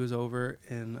 he was over,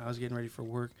 and I was getting ready for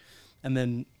work, and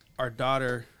then my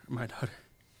daughter,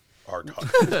 Our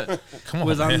dog. Come on,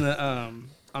 was man.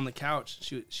 on the couch.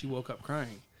 She woke up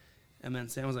crying, and then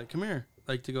Sam was like, "Come here,"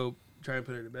 like to go try and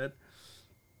put her to bed.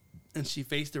 And she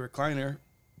faced the recliner,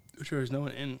 which there was no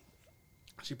one in.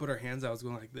 She put her hands out, was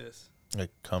going like this.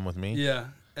 Like, come with me? Yeah,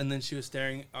 and then she was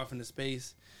staring off into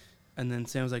space, and then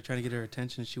Sam was like trying to get her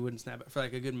attention. She wouldn't snap it for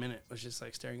like a good minute. Was just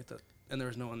like staring at and there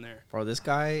was no one there. Bro, this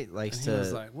guy And likes he was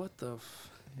to like, "What the?"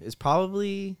 is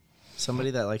probably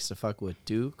somebody that likes to fuck with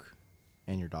Duke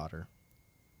and your daughter.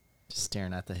 Just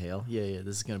staring at the hail. Yeah,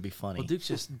 this is gonna be funny. Well, Duke's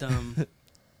just dumb.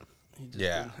 He just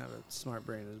Yeah. doesn't have a smart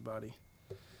brain in his body.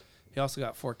 He also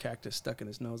got 4 cactus stuck in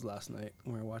his nose last night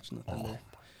when we were watching the Thunder.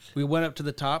 We went up to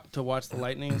the top to watch the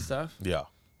lightning and stuff, Yeah.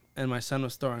 and my son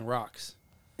was throwing rocks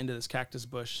into this cactus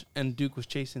bush, and Duke was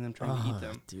chasing them, trying to eat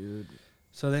them. dude.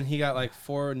 So then he got like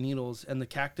 4 needles, and the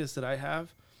cactus that I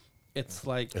have, it's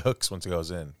like, It hooks once it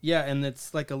goes in. yeah, and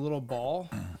it's like a little ball,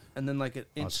 and then like it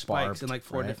it's spikes barbed, in like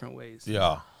 4 right? different ways.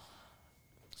 Yeah.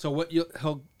 So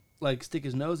he'll like stick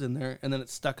his nose in there, and then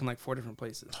it's stuck in like 4 different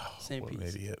places. Same What an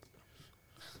piece. idiot.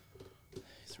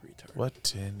 He's a retard.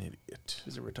 What an idiot.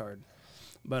 He's a retard.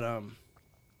 But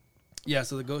yeah.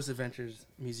 So the Ghost Adventures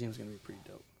Museum is gonna be pretty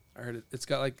dope. I heard it's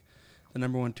got like the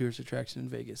 #1 tourist attraction in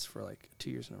Vegas for like 2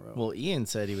 years in a row. Well, Ian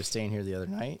said he was staying here the other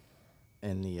night,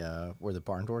 in the where the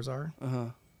barn doors are.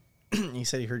 He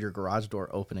said he heard your garage door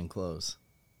open and close,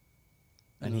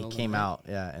 In and the he middle of the came night? out.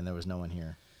 Yeah, and there was no one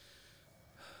here.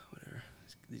 Whatever.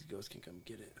 These ghosts can come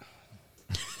get it.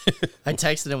 I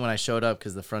texted him when I showed up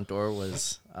because the front door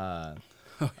was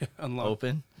Unlocked.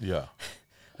 open. Yeah.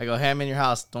 I go, hey, I'm in your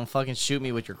house. Don't fucking shoot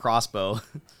me with your crossbow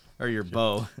or your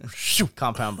bow,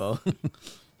 compound bow.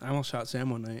 I almost shot Sam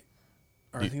one night,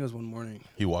 or I think it was one morning.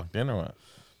 He walked in or what?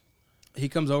 He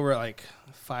comes over at like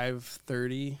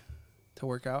 5:30 to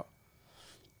work out,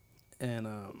 and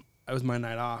I was my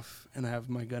night off, and I have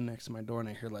my gun next to my door, and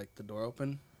I hear like the door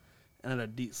open, and I had a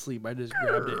deep sleep. I just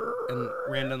grabbed it and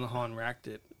ran down the hall and racked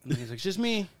it, and he's like, "It's just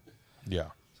me." Yeah.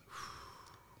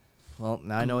 Well,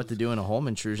 now I know what to do in a home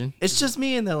intrusion. It's just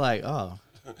me, and they're like, oh,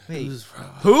 wait, This is-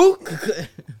 who?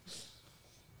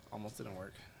 Almost didn't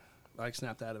work. I like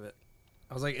snapped out of it.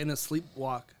 I was like in a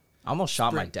sleepwalk. I almost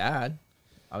shot my Spring. dad.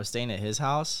 I was staying at his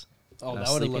house. Oh, and I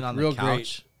that was would have sleeping looked on the real couch.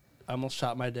 great. I almost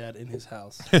shot my dad in his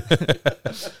house.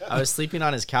 I was sleeping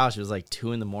on his couch. It was like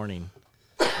 2 a.m. And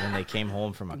then they came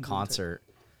home from a concert,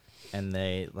 and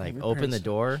they like Your opened the parents-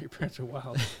 door, Your parents are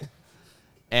wild.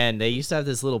 and they used to have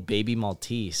this little baby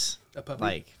Maltese. A puppy?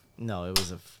 Like, no, it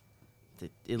was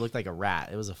it looked like a rat.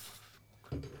 It was I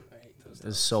hate those it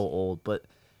was so old, but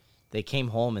they came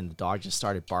home and the dog just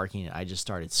started barking, and I just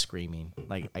started screaming.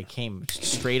 Like, I came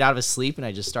straight out of sleep and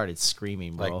I just started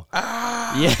screaming, bro. Like,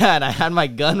 Yeah, and I had my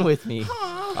gun with me,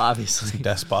 obviously.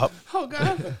 Despot. Oh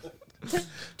God!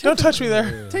 Don't touch me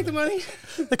there. Take the money.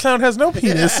 The clown has no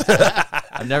penis.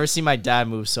 I've never seen my dad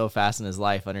move so fast in his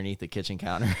life underneath the kitchen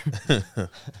counter. Yeah.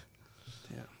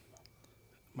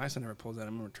 My son never pulls that.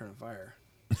 I'm gonna return fire.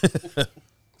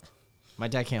 My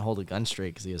dad can't hold a gun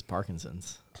straight because he has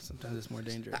Parkinson's. Sometimes it's more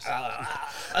dangerous.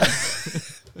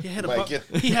 he had a Might bump, get-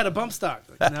 he had a bump stock.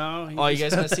 Like, no. Oh, you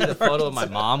guys want to see the photo of my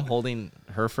mom holding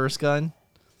her first gun?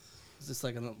 Is this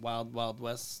like a Wild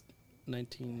West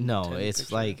 19? No,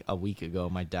 it's like a week ago.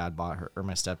 My dad bought her, or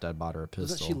my stepdad bought her a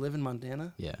Doesn't pistol. she live in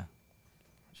Montana? Yeah.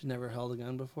 She never held a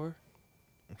gun before.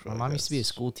 My mom used to be a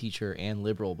school teacher and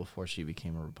liberal before she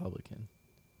became a Republican.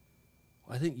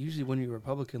 Well, I think usually when you're a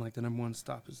Republican, like the #1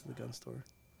 stop is the gun store.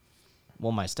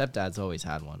 Well, my stepdad's always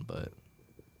had one, but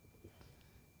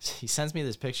he sends me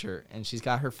this picture, and she's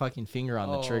got her fucking finger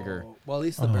on the trigger. Oh, well, at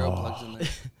least the barrel plug's in there.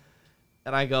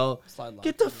 And I go, Slide lock.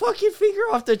 get the fucking finger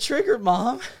off the trigger,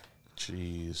 Mom.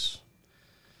 Jeez.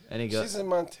 And he goes, She's in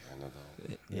Montana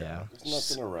though. yeah. There's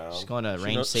nothing around. She's going to She,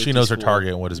 range knows, safety she knows her school. target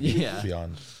and what is Yeah.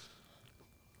 beyond.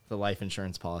 The life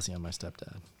insurance policy on my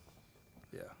stepdad.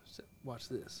 Yeah. Watch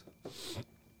this.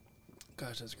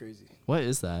 Gosh, that's crazy. What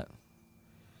is that?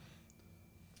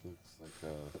 Looks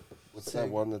like what's that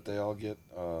one that they all get?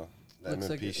 The Looks MMP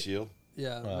like a- Shield.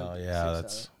 Yeah. Oh, like yeah, 6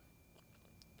 that's.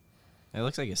 It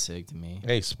looks like a SIG to me.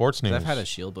 Hey, sports 'Cause news. I've had a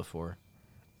shield before.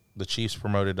 The Chiefs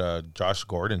promoted Josh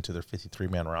Gordon to their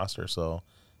 53-man roster, so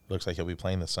it looks like he'll be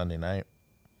playing this Sunday night.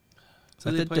 Is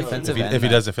that Who the they play? defensive If end? he that-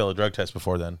 doesn't fail a drug test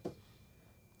before then.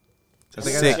 What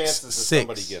Six. chances does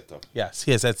somebody Six. get though? Yes,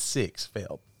 he has had 6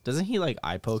 failed. Doesn't he like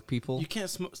eye poke people? You can't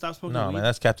stop smoking No, weed. man,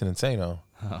 that's Captain Insano.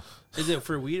 Is it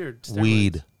for weed or steroids?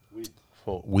 Weed. Weed.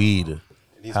 Weed. And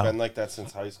he's How- been like that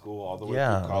since high school, all the way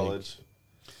Yeah, through college.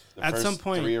 The At first some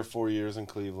point- 3 or 4 years in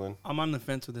Cleveland. I'm on the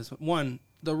fence with this one. One,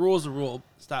 the rule's a rule.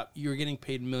 Stop. You're getting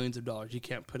paid millions of dollars. You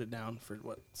can't put it down for,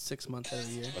 6 months out of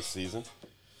the year? A season.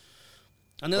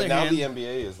 On the But other now hand, the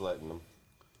NBA is letting them.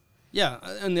 yeah,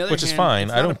 on the other Which is hand, fine.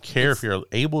 it's I not don't a- care if it's- you're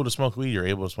able to smoke weed, you're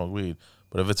able to smoke weed.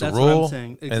 But if it's a That's what I'm rule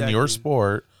saying. in your Exactly.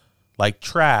 sport, like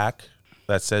track,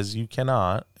 that says you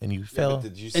cannot and you Yeah, fail, but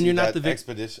did you see And you're not that the vic-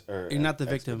 expedition? Or you're not the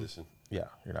victim. expedition- yeah,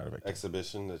 you're not a victim.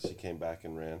 Exhibition that she came back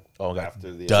and ran. Oh, got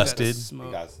after the dusted. Got smoked.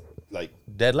 He got like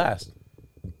Dead last.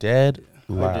 Dead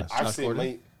last. I've Josh seen Gordon?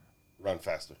 him run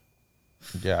faster.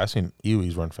 Yeah, I've seen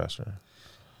Ewees run faster.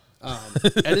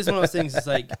 It is one of those things. It's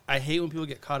like I hate when people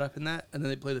get caught up in that and then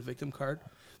they play the victim card.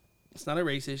 It's not a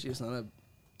race issue. It's not a.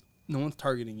 No one's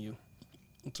targeting you.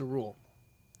 It's a rule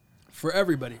for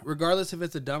everybody, regardless if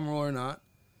it's a dumb rule or not.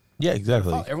 Yeah,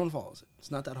 exactly. Everyone follows it.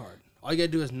 It's not that hard. All you gotta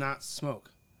do is not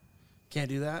smoke. Can't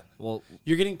do that. Well,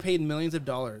 You're getting paid millions of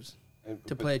dollars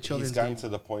to play a children's He's gotten game. to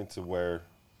the point to where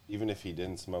even if he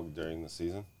didn't smoke during the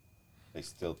season, they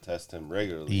still test him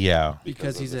regularly. Yeah.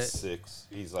 Because of he's the a- six.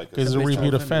 He's like He's a big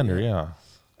repeat time offender, offender, yeah.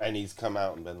 and he's come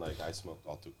out and been like, I smoked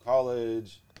all through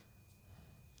college.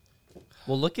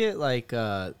 well, look at like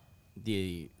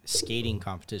the skating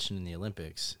competition in the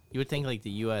Olympics. You would think like the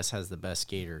U.S. has the best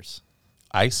skaters.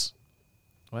 Ice?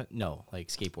 What? No, like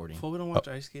skateboarding. Well, we don't watch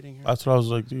ice skating here. That's what I was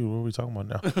like, dude, what are we talking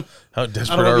about now? How I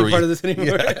desperate don't want are to be we? part of this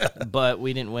anymore. But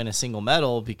we didn't win a single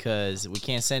medal because we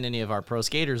can't send any of our pro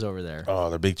skaters over there Oh,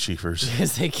 they're big chiefers.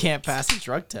 because they can't pass the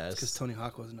drug Because test. Tony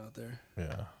Hawk wasn't out there.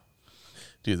 Yeah.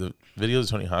 Dude, the videos of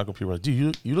Tony Hawk, when people are like,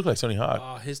 dude, you look like Tony Hawk.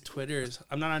 Oh, his Twitter is.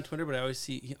 I'm not on Twitter, but I always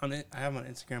see on it. I have him on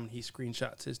Instagram, and he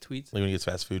screenshots his tweets. Like when he gets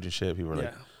fast food and shit, people are Yeah.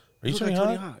 like, are you look Tony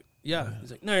like Hawk? Yeah.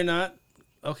 He's like, no, you're not.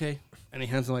 Okay. And he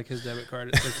hands him like his debit card.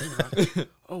 It says Tony Hawk.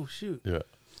 Oh shoot. Yeah.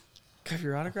 Have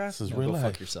your autograph? This is No, real go life.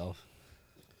 fuck yourself.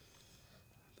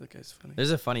 That guy's funny. There's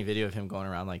a funny video of him going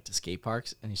around like to skate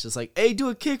parks, and he's just like, "Hey, do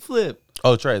a kickflip,"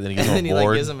 Oh, that's right. Then he and gets then on he like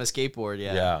board. gives him a skateboard.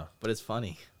 Yeah, Yeah. But it's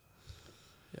funny.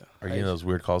 Yeah. Are you getting those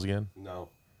weird calls again? No.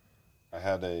 I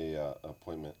had a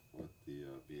appointment with the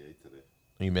VA today.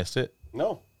 You missed it?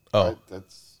 No. Oh. It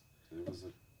was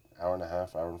an hour and a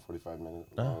half, hour and 45 minute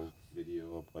long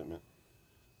video appointment.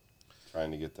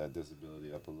 Trying to get that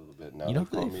disability up a little bit. Now You know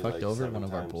called who they me, fucked like, over? 7 One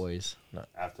of our times boys.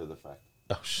 after the fact.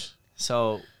 Oh,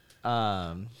 So,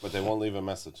 But they won't leave a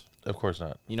message. of course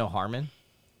not. you know Harmon?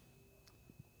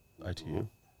 ITU.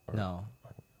 Or- No,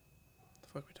 The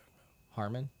fuck we talking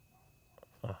Harmon.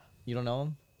 You don't know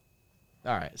him?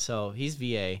 All right, so he's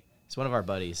VA. He's one of our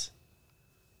buddies.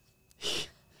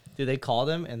 Dude, they called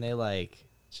him and they like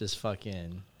just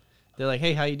fucking. They're like,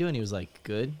 "Hey, how you doing?" He was like,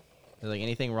 "Good." They're like,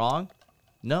 "Anything wrong?"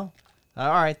 No. All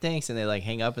right, thanks. And they like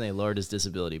hang up and they lowered his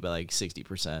disability by like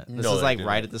 60%. This No, is they like didn't.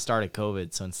 right at the start of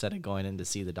COVID. So instead of going in to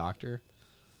see the doctor,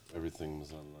 Everything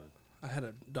was online. about? I had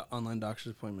a online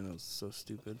doctor's appointment. It was so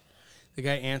stupid. The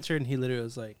guy answered, and he literally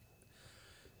was like,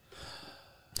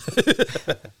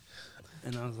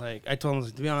 and I was like, I told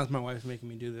him, to be honest, my wife's making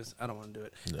me do this. I don't want to do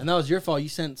it. And that was your fault. You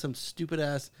sent some stupid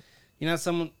ass. You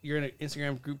know, you're in an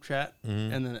Instagram group chat,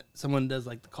 and then someone does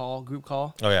like the group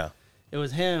call. Oh, yeah. It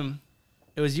was him.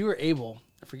 It was you or Abel.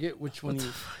 I forget which one you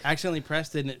accidentally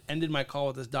pressed it, and it ended my call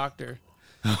with this doctor.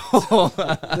 Then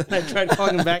I tried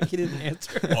calling him back. He didn't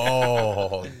answer.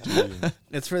 Oh, dude.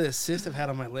 It's for this cyst I've had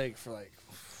on my leg for like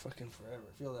fucking forever.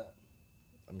 Feel that?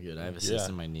 I'm good. I have a cyst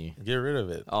in my knee. Get rid of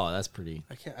it. Oh, that's pretty.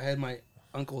 I can't. I had my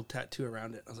uncle tattoo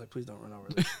around it. I was like, please don't run over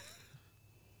this.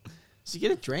 So you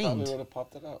get it Probably drained. would have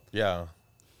popped it out. Yeah.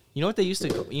 You know what they used to.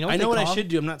 You know what I they know what I call 'em? should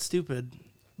do. I'm not stupid,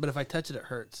 but if I touch it, it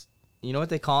hurts. You know what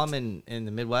they call them in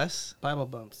the Midwest? Bible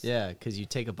bumps. Yeah, because you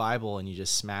take a Bible and you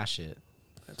just smash it.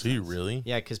 Do you really?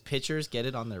 Yeah, because pitchers get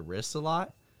it on their wrists a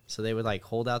lot, so they would like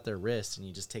hold out their wrist and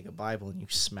you just take a Bible and you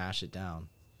smash it down.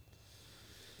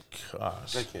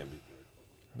 Gosh. That can't be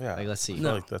good. Yeah. Like, let's see. I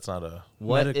feel like that's not a.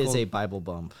 What is Medical- a Bible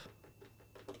bump?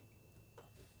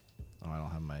 Oh, I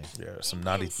don't have my. Yeah, some Indian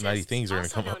naughty cysts, things are going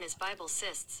to also come up. known as Bible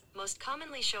cysts, most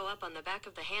commonly show up on the back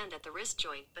of the hand at the wrist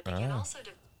joint, but they can Ah. also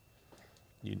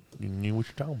You knew what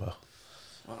you're talking about.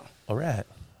 All right.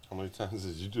 How many times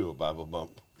did you do a Bible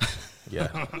bump? Yeah.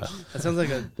 That sounds like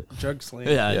a drug sling.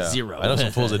 Yeah. Zero. I know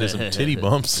some fools that did some titty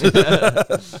bumps.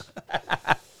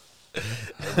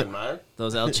 Urban Meyer?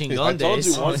 Those El I Chingon told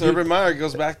days. you, once Urban Meyer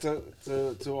goes back to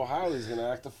Ohio, he's going to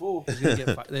act a fool. He's gonna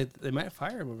get they might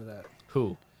fire him over that.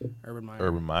 Who? Urban Meyer.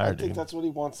 Urban I Meyer, think dude. that's what he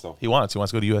wants, though. He wants to go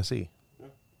to USC.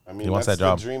 I mean, He wants that's that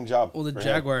job. the dream job. Well, the for him.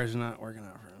 Jaguars are not working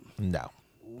out for him. No.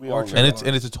 We all know. And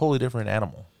it's a totally different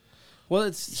animal. Well,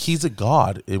 it's He's a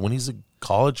god when he's a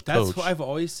college that's coach. what I've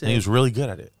always said. And he was really good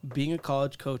at it. Being a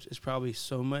college coach is probably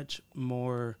so much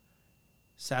more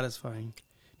satisfying.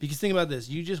 Because think about this: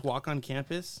 you just walk on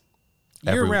campus,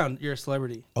 year round, you're a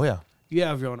celebrity. Oh yeah. You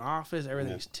have your own office,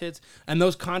 everything's tits, and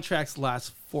those contracts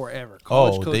last forever. Oh,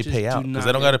 College they coaches pay out do because not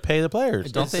they don't get- got to pay the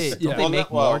players. Don't they? Yeah. Don't they Well,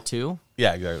 make well- more too?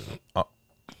 Yeah, exactly.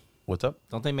 What's up?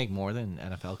 Don't they make more than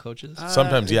NFL coaches?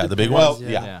 Sometimes, it yeah, the big depends, ones.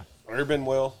 yeah. Yeah. Urban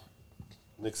will.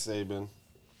 Nick Saban.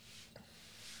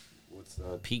 What's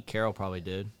that? Pete Carroll probably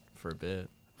did for a bit.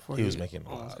 Before He was making a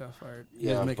almost lot. got fired. He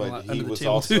was making a lot but under he the was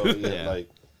table also too. Yeah. like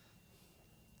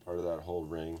part of that whole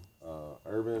ring.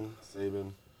 Urban,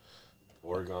 Saban,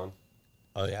 Oregon.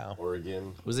 Oh yeah.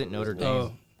 Oregon. Was it Notre Dame?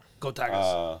 Oh, go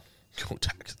Tigers. Go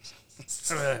Texas.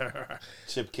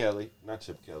 Chip Kelly. Not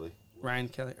Chip Kelly. Ryan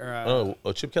Kelly or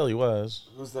Chip Kelly was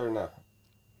Who's there now?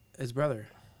 his brother.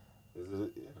 Is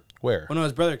it where? Well, no,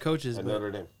 his brother coaches. at But,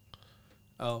 Notre Dame?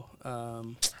 I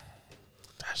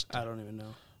don't even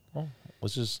know. Well,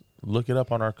 let's just look it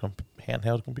up on our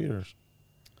handheld computers.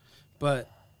 But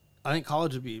I think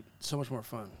college would be so much more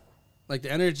fun. Like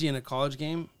the energy in a college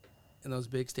game in those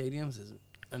big stadiums is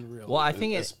unreal. Well, I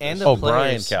think It's- and the Oh,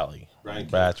 players, Brian Kelly. Brian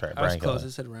Kelly. That's right. I was Brian close. Kelly.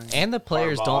 I said Ryan. and the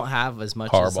players Harbaugh. don't have as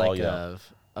much as Harbaugh, like yeah.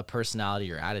 a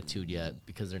personality or attitude yet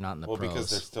because they're not in the Well, pros. because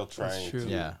they're still trying true. to.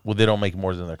 Yeah. Well, they don't make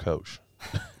more than their coach.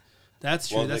 That's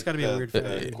true. Well, That's the- got to be a the- weird the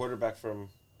fit. quarterback from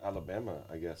Alabama,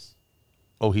 I guess.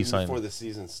 Oh, he Even signed. before the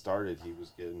season started, he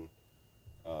was getting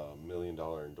 $1 million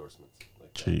endorsements. Like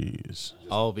that. Jeez. Just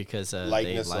Oh, because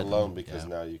likeness they let alone, them, because yeah.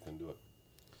 now you can do it.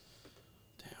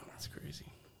 Damn, that's crazy.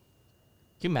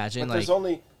 Can you imagine But like there's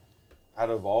only,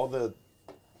 out of all the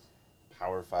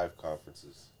Power 5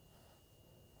 conferences,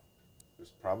 there's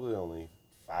probably only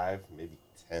 5, maybe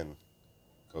 10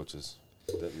 coaches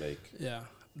that make. Yeah.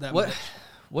 That what much.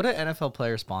 what do NFL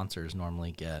player sponsors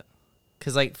normally get?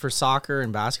 Because like for soccer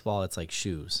and basketball, it's like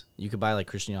shoes. You could buy like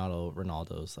Cristiano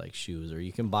Ronaldo's like shoes, or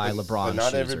you can buy LeBron. But not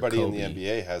shoes or everybody in the Kobe.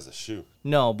 NBA has a shoe.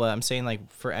 No, but I'm saying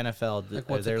like for NFL, Like,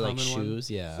 are what's a there like common one?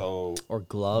 shoes? Yeah, So or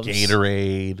gloves.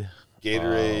 Gatorade.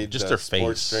 Gatorade, just the their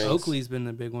sports face. drinks, Oakley's been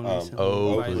a big one recently.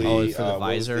 Oakley, Oh, for the what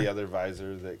was visor? the other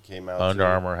visor that came out? Under too?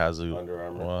 Armour has a Under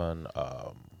Armour. one.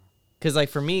 Because like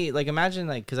for me, like imagine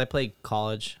like because I played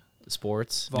college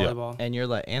sports Volleyball. and you're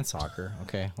like and soccer.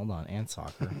 Okay, hold on, and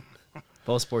soccer.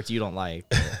 Both sports you don't like.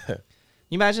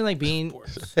 You imagine like being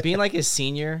like a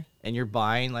senior and you're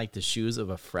buying like the shoes of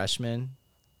a freshman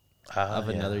of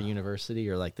another university,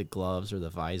 or like the gloves or the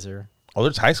visor. Oh,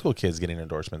 there's high school kids getting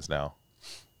endorsements now.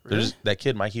 There's that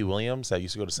kid Mikey Williams that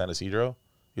used to go to San Isidro.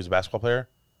 He was a basketball player.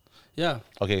 Yeah.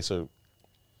 Okay, so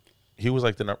he was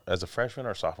like as a freshman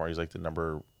or sophomore, he's like the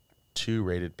number 2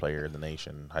 rated player in the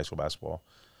nation in high school basketball.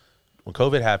 When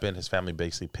COVID happened, his family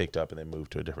basically picked up and they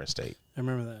moved to a different state I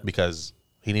remember that. because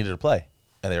he needed to play,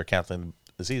 and they were canceling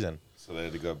the season. So they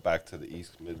had to go back to the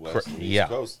East Midwest, and Yeah. East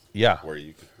Coast, Yeah. where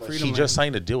you could play. Freedom He just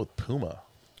signed a deal with Puma.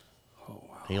 Oh,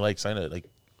 wow. He like signed a like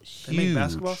They huge. make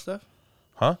basketball stuff?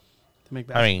 Huh? They make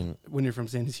I basketball. mean, when you're from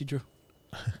San Isidro.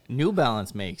 New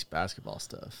Balance makes basketball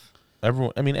stuff.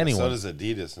 everyone. I mean, So anyone. does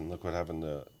Adidas, and look what happened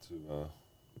to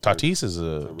Tatis is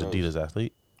a Rose. Adidas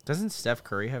athlete. Doesn't Steph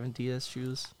Curry have Adidas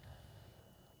shoes?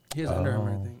 He has Under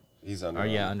Armour, I think. he's under. Oh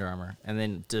yeah, Under Armour. And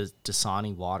then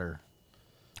Dasani water.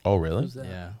 Oh, really? Who's that?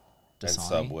 Yeah, and Dasani.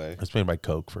 Subway. It's made by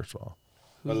Coke, first of all.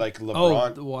 But like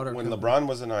LeBron, the water when company. LeBron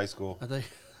was in high school, I thought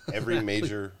every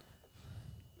major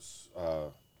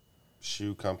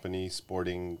shoe company,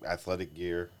 sporting, athletic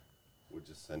gear would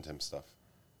just send him stuff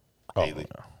Oh, daily,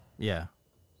 no. Yeah.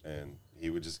 and he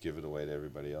would just give it away to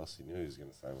everybody else. He knew he was going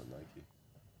to sign with Nike.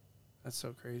 that's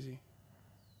so crazy.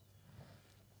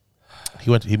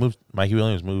 He moved. Mikey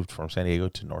Williams moved from San Diego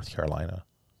to North Carolina.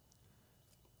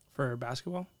 For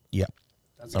basketball? Yeah.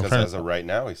 That's I'm Because trying as to- of right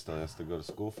now, he still has to go to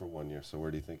school for 1 year. So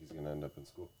where do you think he's going to end up in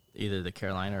school? Either the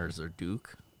Carolinas or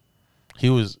Duke. He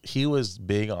was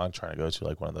big on trying to go to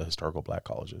like one of the historical black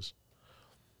colleges.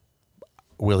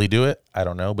 Will he do it? I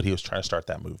don't know, but he was trying to start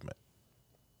that movement,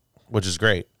 which is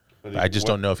great. But I just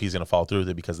don't know if he's going to follow through with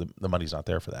it because the money's not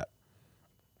there for that.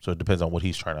 So it depends on what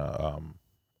he's trying to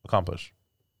accomplish.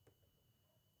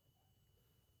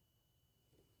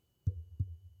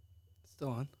 still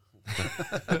on.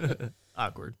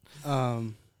 Awkward.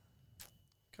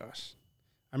 Gosh.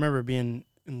 I remember being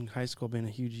in high school being a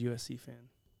huge USC fan.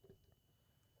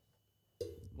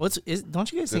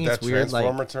 Don't you guys Did think that it's weird? Like,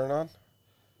 transformer turn on?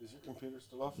 Is your computer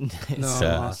still off? No, it's,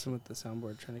 I'm awesome with the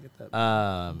soundboard trying to get that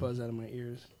buzz out of my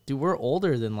ears. dude, we're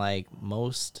older than like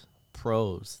most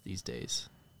pros these days.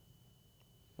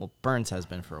 Well, Burns has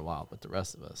been for a while, but the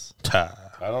rest of us. I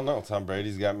don't know. Tom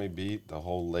Brady's got me beat. The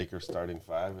whole Lakers starting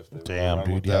 5. If they Damn,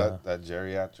 run with dude, yeah. that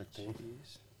geriatric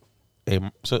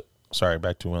team. So sorry,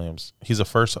 back to Williams. He's the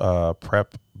first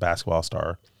prep basketball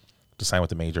star to sign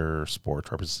with a major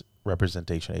sports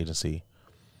representation agency.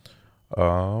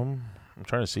 I'm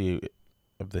trying to see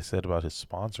if they said about his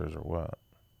sponsors or what.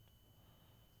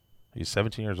 He's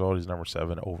 17 years old. He's number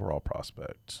 7 overall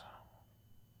prospect.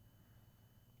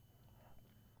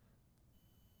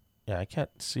 Yeah, I can't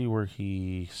see where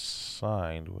he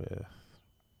signed with.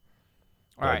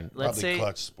 All right, let's Probably say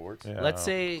Clutch Sports. Yeah. let's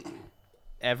say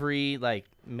every like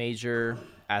major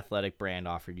athletic brand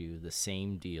offered you the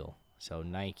same deal. So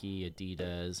Nike,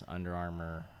 Adidas, Under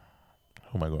Armour.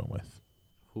 Who am I going with?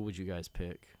 Who would you guys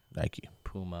pick? Nike.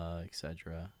 Puma,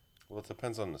 etc. Well, it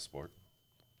depends on the sport,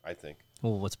 I think.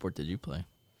 Well, what sport did you play?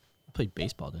 You played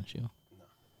baseball, didn't you?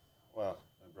 Well,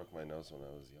 I broke my nose when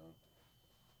I was young.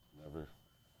 Never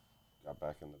got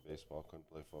back into baseball. Couldn't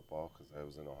play football because I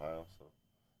was in Ohio. So,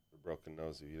 a broken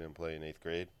nose, if you didn't play in 8th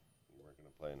grade, you weren't going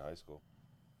to play in high school.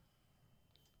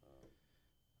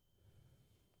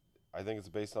 I think it's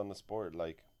based on the sport.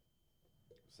 Like,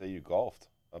 say you golfed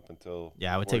up until...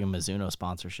 Yeah, I would take a Mizuno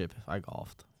sponsorship if I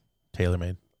golfed.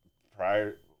 TaylorMade.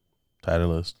 Prior,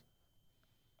 Titleist.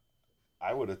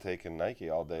 I would have taken Nike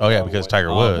all day. Oh, yeah, long. because When- Tiger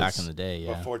Oh, Woods. back in the day,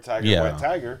 yeah. Before Tiger Yeah. went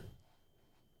Tiger,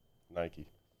 Nike.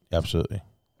 Absolutely.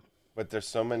 But there's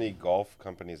so many golf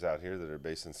companies out here that are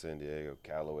based in San Diego.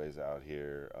 Callaway's out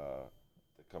here.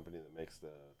 The company that makes the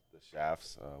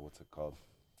shafts, what's it called?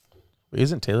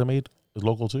 Isn't TaylorMade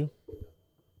local too?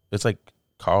 It's like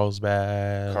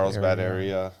Carlsbad. Carlsbad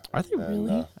area. Are they And,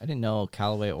 really? I didn't know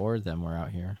Callaway or them were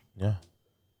out here. Yeah.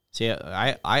 See,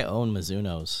 I own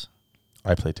Mizunos,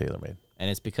 I play TaylorMade. and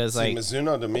it's because See, like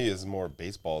Mizuno to me is more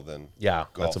baseball than Yeah,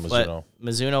 golf. that's a but Mizuno.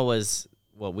 Mizuno was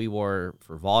what we wore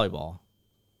for volleyball,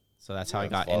 so that's how Yeah, I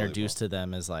it's got volleyball. introduced to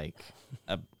them as like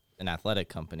an athletic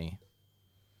company,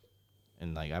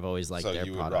 and like I've always liked so their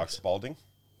you would rock products. Spalding.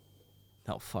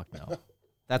 No, fuck no.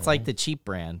 That's like the cheap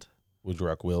brand, Would you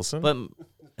rock Wilson? but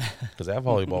Because that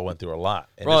volleyball went through a lot.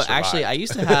 and bro, it survived. actually, I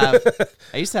used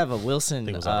to have a Wilson.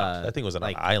 Thing was on that thing was on an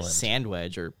like island. sand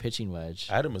wedge or pitching wedge.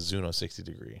 I had a Mizuno 60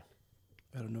 degree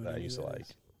I don't know what that I any used of to that like.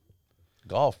 is.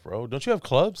 Golf, bro. Don't you have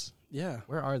clubs? Yeah,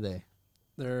 Where are they?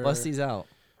 they're Bust these out.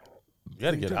 You got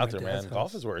to think get they're out my there, dad's man.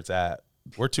 Golf house. is where it's at.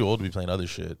 We're too old to be playing other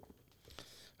shit.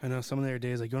 I know some of their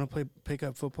days like, you want to pick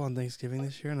up football on Thanksgiving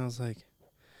this year, and I was like,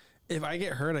 if I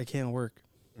get hurt, I can't work.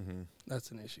 Mm-hmm.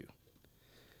 That's an issue.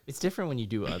 It's different when you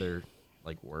do other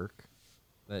like work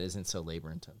that isn't so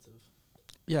labor intensive.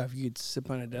 Yeah, if you could sit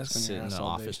behind a desk on Sit your in ass an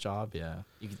all day. office job, yeah.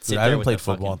 You could Dude, sit I there haven't with played the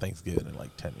football on fucking- Thanksgiving in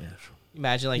like 10 years.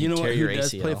 Imagine like You know tear what? Who your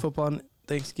does ACL. play football on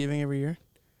Thanksgiving every year?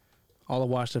 All the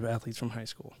washed-up athletes from high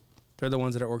school. They're the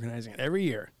ones that are organizing it every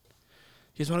year.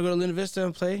 You just want to go to Linda Vista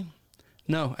and play?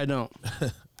 No, I don't.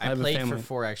 I have a played for family.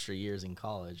 4 extra years in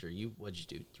college. Or you? What'd you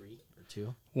do? 3 or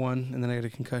 2? 1, and then I got a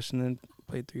concussion and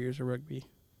played 3 years of rugby.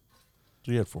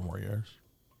 So you had 4 more years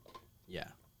Yeah,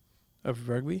 Of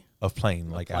rugby? of playing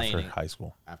like playing after it. high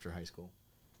school. after high school.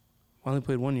 I only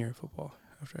played 1 year of football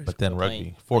after high But school. then Playing-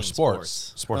 rugby. For playing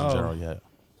sports. Sports in Oh. general, yeah.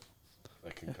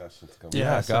 Like concussions come.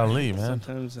 Yeah, sorry. golly, man.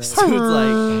 Sometimes Dude's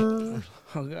like,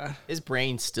 oh god. his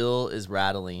brain still is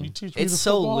rattling. You teach me It's the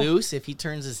so football? loose. If he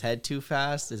turns his head too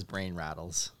fast, his brain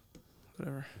rattles.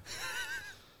 Whatever.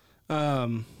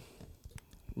 I'm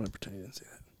gonna pretend you didn't say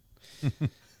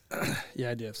that.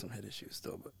 Yeah, I do have some head issues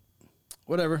still, but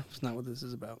whatever. It's not what this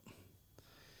is about.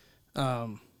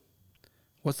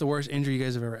 What's the worst injury you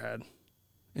guys have ever had,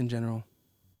 in general?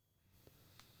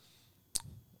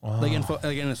 Like in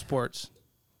like in sports.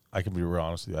 I can be real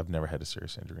honest with you. I've never had a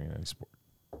serious injury in any sport.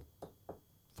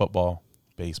 Football,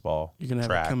 baseball, You're gonna have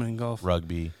track, it coming in golf.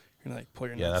 rugby. You're gonna like pull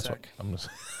your Yeah, that's what nutsack. I'm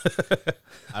just.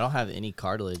 I don't have any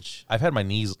cartilage. I've had my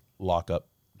knees lock up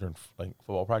during like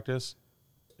football practice.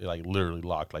 It like literally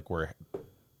locked, like where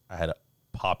I had to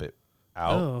pop it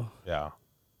out. Oh. Yeah, and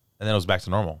then it was back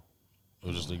to normal. It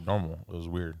was just like normal. It was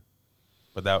weird,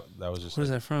 but that was just. What is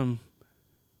that from?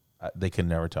 They could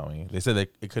never tell me. They said that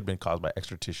it could have been caused by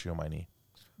extra tissue on my knee.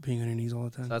 Being on your knees all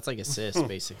the So time. that's like a cyst,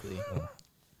 basically.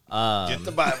 Get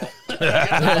the Bible.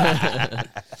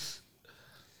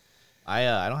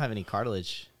 I don't have any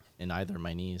cartilage in either of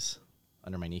my knees,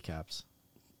 under my kneecaps.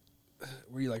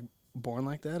 Were you like born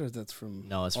like that, or that's from?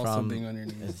 No, it's also from being on your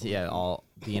knees. it's- yeah, all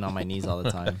being on my knees all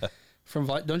the time.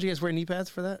 Don't you guys wear knee pads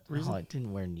for that reason? Oh, I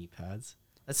didn't wear knee pads.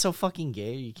 That's so fucking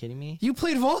gay. Are you kidding me? You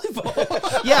played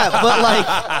volleyball. Yeah, but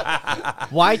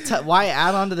like, why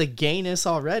add on to the gayness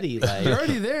already? Like, You're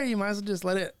already there. You might as well just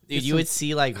let it. dude, get you some- would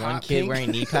see like one hot kid pink.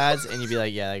 wearing knee pads, and you'd be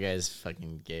like, yeah, that guy's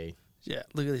fucking gay. Yeah,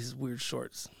 look at these weird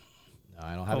shorts. No,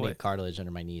 I don't have Oh, any wait. cartilage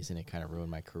under my knees, and it kind of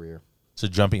ruined my career. So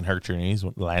jumping hurt your knees,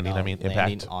 landing. I No, mean, landing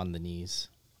impact. on the knees.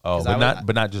 Oh, 'cause I but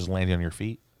would- not just landing on your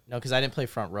feet. No, because I didn't play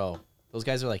front row. Those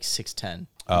guys are like 6'10".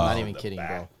 Oh. I'm not even kidding,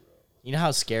 bro. You know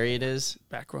how scary it is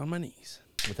Back row on my knees.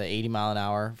 with an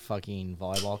 80-mile-an-hour fucking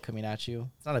volleyball coming at you?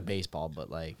 It's not a baseball,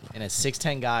 but like, and a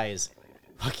 6'10" guy is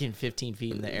fucking 15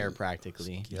 feet in the air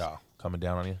practically. Yeah, coming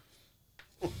down on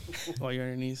you. While you're on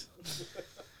your knees.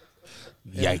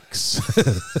 Yikes!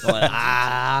 Going,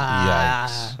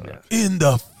 ah. Yikes! In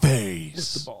the It's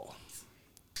face. the ball.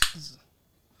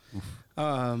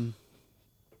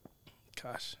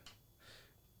 Gosh.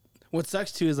 What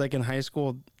sucks too is like in high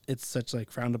school, it's such like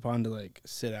frowned upon to like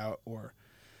sit out or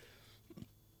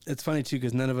it's funny too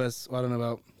because none of us. Well, I don't know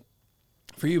about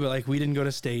for you, but like we didn't go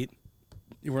to state.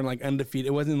 You weren't like undefeated.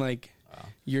 It wasn't like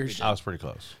your. I was pretty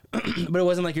close, But it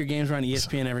wasn't like your games were on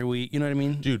ESPN every week. You know what I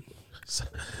mean? dude.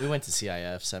 We went to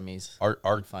CIF semis,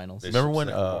 Our finals. remember when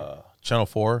Channel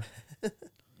 4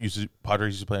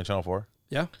 Padres used to play on Channel 4?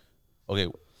 Yeah. Okay,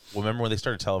 well, remember when they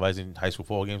started televising high school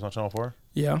football games on Channel 4?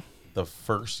 Yeah. The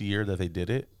first year that they did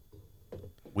it,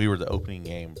 we were the opening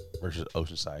game versus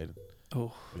Oceanside.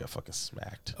 Oh, We got fucking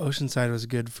smacked. Oceanside was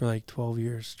good for like 12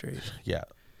 years straight. Yeah,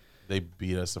 they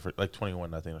beat us like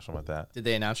 21-0 or something like that. Did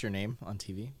they announce your name on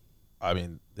TV? I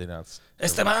mean, they announced.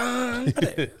 Esteban.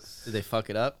 Did they fuck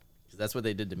it up? 'Cause that's what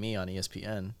they did to me on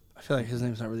ESPN. I feel like his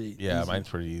name's not really. Yeah, easy. mine's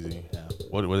pretty easy. Yeah.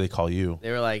 What do they call you?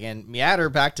 They were like, and Meatter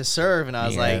back to serve, and I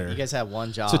was Meatter. like, you guys have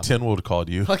one job. So Tin would have called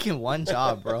you. Fucking one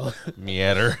job, bro.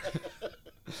 Meatter.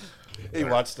 He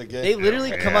watched the game. They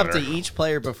literally come up to each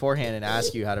player beforehand and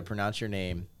ask you how to pronounce your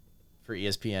name for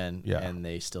ESPN, Yeah. and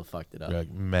they still fucked it up. You're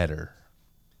like, Metter.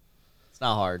 It's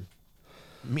not hard.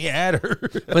 Meatter.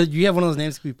 But you have one of those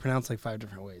names that can be pronounced like 5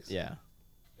 different ways. Yeah.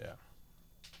 Yeah.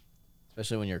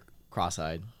 Especially when you're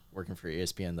cross-eyed working for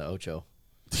ESPN, the Ocho.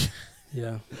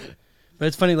 Yeah. But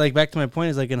it's funny, like, back to my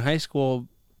point is, like, in high school,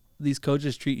 these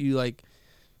coaches treat you like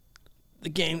the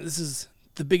game, this is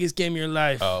the biggest game of your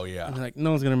life. Oh, yeah. And they're like, no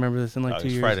one's going to remember this in like 2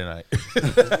 It's years. Friday night.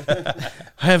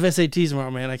 I have SATs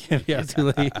tomorrow, man. I can't be out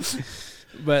too late.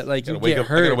 But, like, you I gotta get I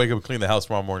hurt. gotta wake up and clean the house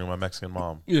tomorrow morning with my Mexican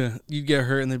mom. Yeah, you get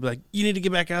hurt, and they'd be like, you need to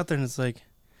get back out there. And it's like,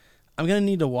 I'm going to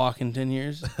need to walk in 10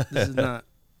 years. This is not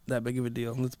that big of a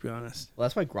deal. Let's be honest. Well,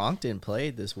 that's why Gronk didn't play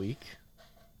this week.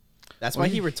 That's Well, why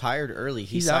he- he retired early.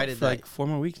 He He's out cited for that. like 4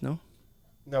 more weeks, no?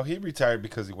 No, he retired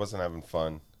because he wasn't having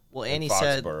fun. Well, in and he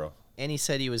said, Foxborough.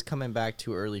 he was coming back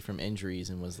too early from injuries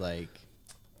and was like,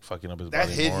 Fucking up his That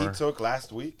body hit more. he took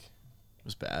last week, it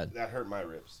was bad. that hurt my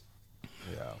ribs.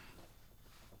 Yeah.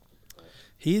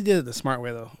 He did it the smart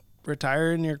way, though.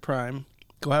 Retire in your prime.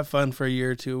 Go have fun for a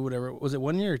year or two, whatever. Was it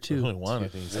 1 year or There's only two? one, I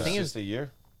think. I think it was a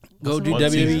year. Go do One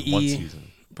WWE. One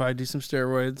season. Probably do some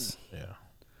steroids. Yeah.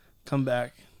 Come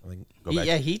back. I think go back.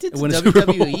 Yeah, he did some Win a Super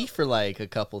Bowl. WWE for like a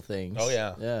couple things. Oh,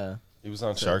 yeah. Yeah. He was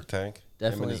on Shark Tank. Him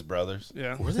Definitely. and his brothers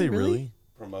Yeah. Were they really?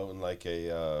 promoting like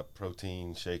a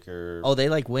protein shaker. Oh, they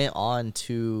like went on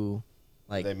to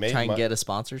like They made try and mon- get a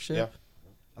sponsorship. Yeah.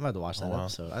 I'm about to watch that wow.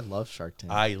 episode. I love Shark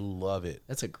Tank. I love it,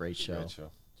 That's a great show. Great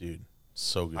show. dude.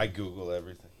 So good. I Google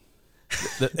everything.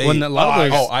 When a lot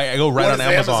of those- I go right What on does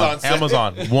Amazon. Amazon say?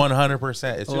 Amazon, 100%.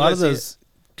 As A soon lot as of I see those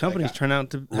companies turn out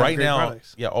to have right great now.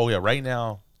 products. Yeah. Oh yeah. Right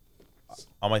now,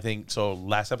 on my thing. So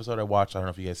last episode I watched. I don't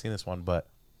know if you guys seen this one, but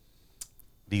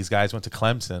these guys went to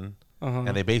Clemson Uh-huh.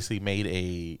 and they basically made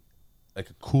a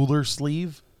cooler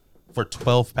sleeve for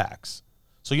 12 packs.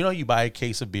 So you know you buy a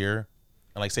case of beer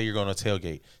and like say you're going to a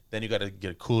tailgate, then you got to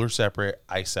get a cooler separate,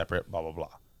 ice separate, blah blah blah.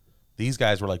 These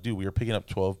guys were like, dude, we were picking up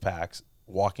 12 packs,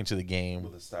 walking to the game,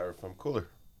 With a styrofoam cooler.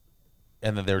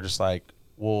 and then they were just like,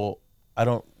 well, I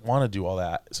don't want to do all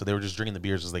that. So they were just drinking the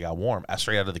beers as they got warm,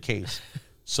 straight out of the case.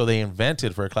 So they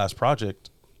invented for a class project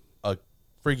a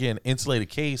freaking insulated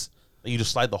case that you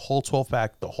just slide the whole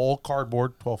 12-pack, the whole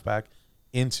cardboard 12-pack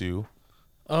into.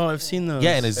 Oh, I've seen those.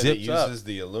 Yeah, and it And it zips up. uses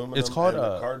the aluminum It's called, and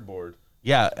the cardboard.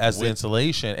 Yeah, as the With-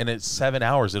 insulation. And it's 7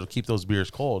 hours. It'll keep those beers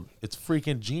cold. It's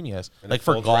freaking genius. And Like it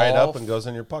for folds golf. right up and goes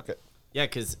in your pocket. Yeah,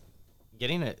 because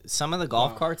getting it, some of the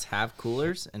golf carts have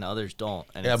coolers and others don't.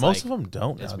 And Yeah, it's most like, of them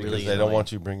don't. it's nowadays. really Because they don't annoying.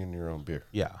 want you bringing your own beer.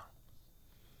 Yeah.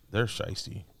 They're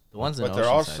shiesty. The ones in But there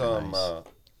are Oceanside some nice.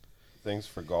 things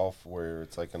for golf where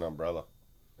it's like an umbrella.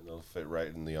 And it'll fit right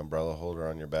in the umbrella holder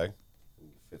on your bag. You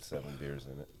can fit 7 beers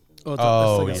in it. Oh, it's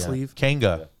Oh, like yeah. a sleeve.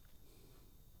 Kanga.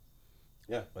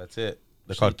 Yeah. That's it.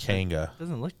 They're called Kanga.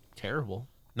 Doesn't look terrible.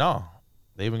 No.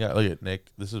 They even got, look at Nick.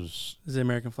 This is, Is the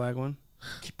American flag one?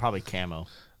 Probably camo.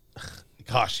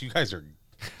 gosh, you guys are,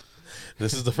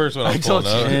 this is the first one I was told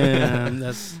pulling up. And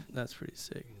that's pretty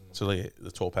sick. So like the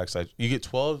 12-pack size. You get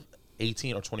 12,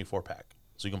 18, or 24-pack.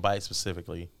 So you can buy it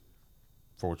specifically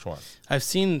for which one. I've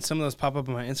seen some of those pop up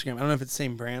on my Instagram. I don't know if it's the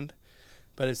same brand,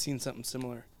 but I've seen something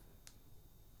similar.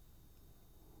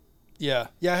 Yeah,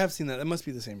 I have seen that. That must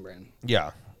be the same brand.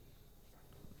 Yeah.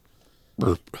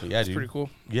 But yeah, It's dude. pretty cool.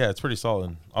 Yeah, it's pretty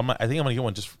solid. I think I'm going to get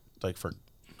one just like for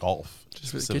golf.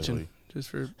 Just for the specifically. kitchen. Just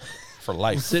for For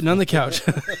life. sitting on the couch.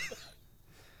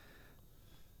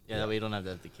 Yeah, that way you don't have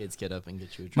to have the kids get up and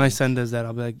get you a drink. My son does that.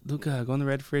 I'll be like, Luca, go in the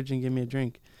red fridge and give me a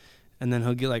drink. And then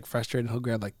he'll get like frustrated and he'll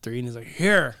grab like 3 and he's like,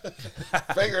 here,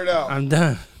 Figure it out. I'm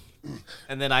done.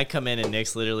 And then I come in and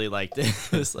Nick's literally like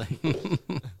this. Like,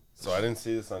 So I didn't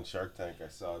see this on Shark Tank. I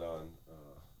saw it on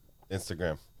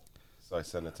Instagram. So I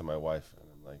sent it to my wife, and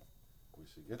I'm like, we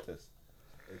should get this.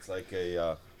 It's like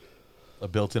a A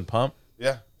built-in pump.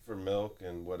 Yeah, for milk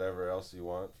and whatever else you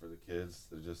want for the kids.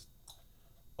 They're just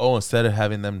Oh, instead of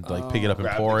having them like pick it up and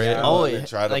Grab pour the it. can. Oh, They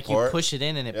try to like you pour it. push it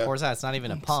in and it Yeah. pours out. It's not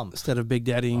even a pump. Instead of Big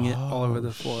Daddying it all over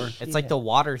the floor. It's like the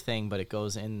water thing, but it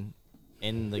goes in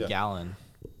the Yeah. gallon.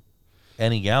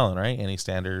 Any gallon, right? Any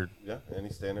standard. yeah, any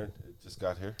standard. It just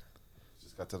got here.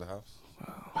 Just got to the house.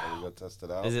 Wow. We got tested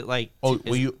out. Is it like? Oh, is-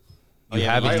 well, you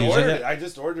yeah, have but it I used ordered it? it. I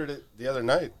just ordered it the other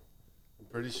night. I'm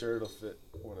pretty sure it'll fit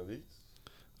one of these.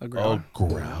 A growler. Oh,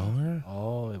 growler.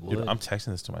 Oh, it would. Dude, I'm texting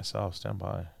this to myself. Stand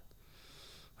by.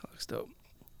 That looks dope.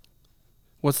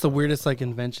 What's the weirdest like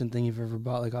invention thing you've ever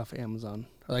bought like off of Amazon?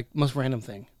 Or like most random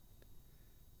thing?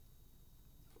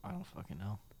 I don't fucking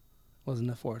know. Wasn't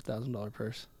a $4,000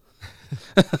 purse.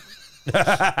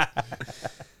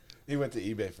 He went to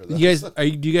eBay for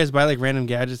that. Do you guys buy like random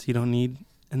gadgets you don't need,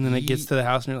 and then it gets to the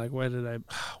house and you're like, why did I?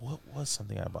 What was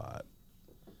something I bought?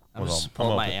 I'm Hold just on.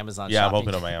 pulling I'm my open- Amazon. Yeah, I'm shopping.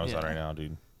 opening up my Amazon Yeah. right now,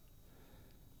 dude.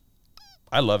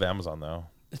 I love Amazon though.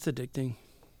 It's addicting.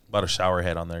 Bought a shower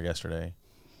head on there yesterday.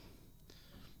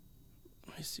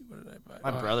 Let me see, what did I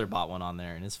buy? My brother bought one on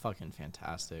there, and it's fucking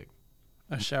fantastic.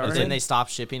 A shower. But then head? they stopped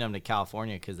shipping them to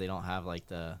California because they don't have like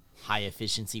the high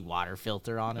efficiency water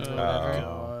filter on it or whatever.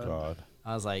 Oh God.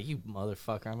 I was like, you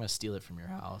motherfucker, I'm gonna steal it from your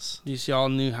house. Do you see all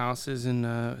new houses in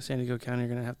San Diego County are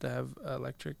gonna have to have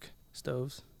electric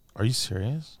stoves? Are you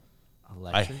serious?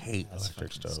 Electric? I hate That's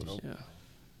electric fucking stoves. stupid. Yeah.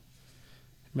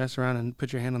 Mess around and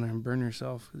put your hand on there and burn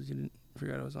yourself because you didn't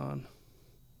forgot it was on.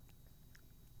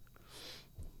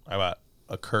 I bought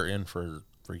a curtain for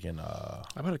freaking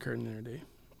I bought a curtain the other day.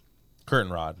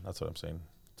 curtain rod. That's what I'm saying.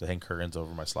 To hang curtains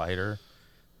over my slider.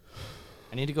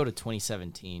 I need to go to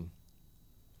 2017,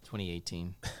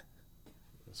 2018.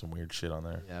 Some weird shit on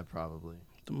there. Yeah, probably.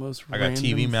 The most. I got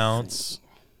TV random mounts.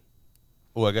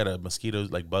 Oh, I got a mosquito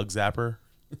like bug zapper.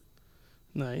 thing.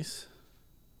 Nice.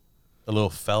 A little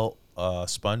felt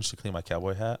sponge to clean my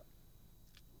cowboy hat.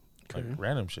 Okay. Like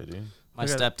random shit, dude. My I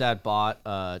got- stepdad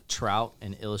bought Trout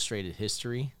and Illustrated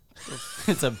History.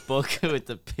 It's a book with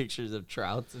the pictures of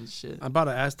trouts and shit. I bought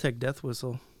an Aztec death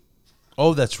whistle.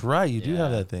 Oh, that's right. You do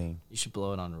have Yeah. that thing. You should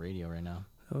blow it on the radio right now.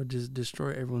 That would just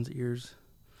destroy everyone's ears.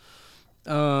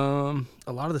 A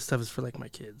lot of the stuff is for like my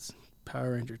kids.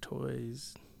 Power Ranger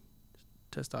toys,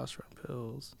 testosterone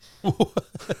pills.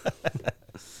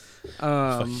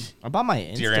 I bought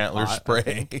my Deer antler Instapot, I spray.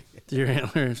 think. Deer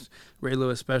antlers, Ray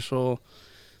Lewis special.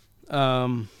 A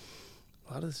lot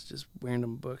of this is just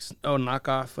random books. Oh,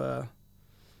 knockoff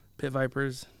Pit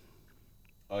Vipers.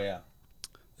 Oh yeah.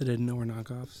 I didn't know were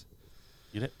knockoffs.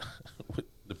 You didn't.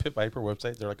 The Pit Viper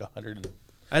website, they're like 100.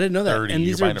 I didn't know that. 30, And you're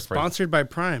these buying are it for- sponsored by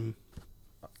Prime.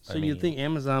 So I mean- you'd think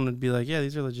Amazon would be like, yeah,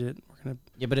 these are legit. We're gonna.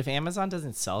 Yeah, but if Amazon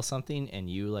doesn't sell something and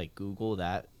you like Google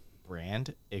that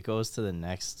brand, it goes to the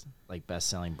next like best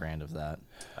selling brand of that.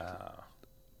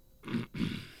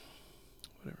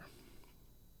 Whatever.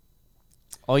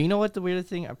 Oh, you know what the weird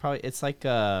thing? It's like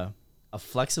a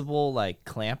flexible like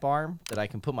clamp arm that I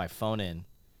can put my phone in.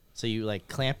 So you like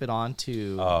clamp it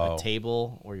onto Oh. a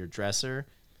table or your dresser,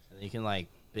 and you can like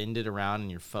bend it around in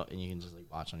your phone, and you can just like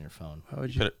watch on your phone. How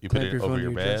would You put clamp it your phone over to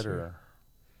your bed dresser? or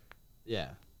Yeah,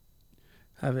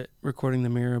 Have it recording the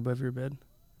mirror above your bed?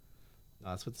 no,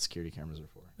 that's what the security cameras are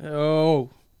for. Oh.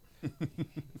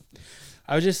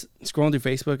 I was just scrolling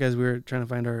through Facebook as we were trying to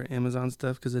find our Amazon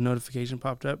stuff because the notification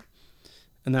popped up.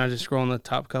 And then I was just scrolling the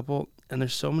top couple. And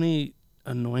there's so many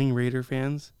annoying Raider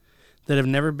fans that have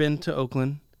never been to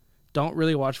Oakland, don't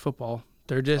really watch football.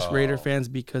 They're just Raider fans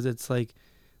because it's like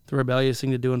the rebellious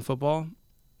thing to do in football.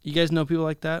 You guys know people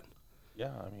like that?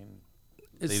 yeah. I mean,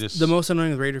 It's just- the most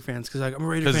annoying with Raider fans because like I'm a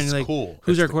Raider 'Cause fan. it's You're like, cool.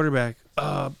 who's It's our the- quarterback?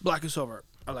 Black and silver.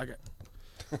 I like it.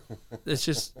 It's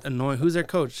just annoying. Who's their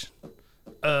coach?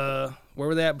 Where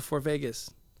were they at before Vegas?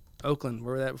 Oakland.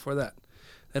 Where were they at before that?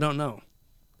 They don't know.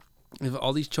 If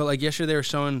all these like yesterday they were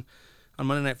showing on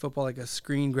Monday Night Football like a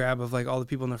screen grab of like all the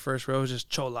people in the first row, just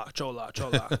chola, chola,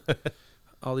 chola.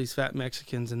 All these fat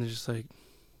Mexicans, and they're just like,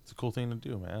 it's a cool thing to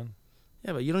do, man.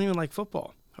 yeah, but you don't even like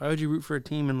football. Why would you root for a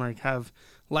team and like have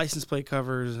license plate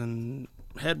covers and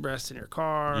headrests in your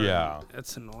car? Yeah.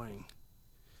 That's annoying.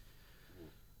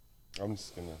 I'm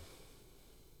just gonna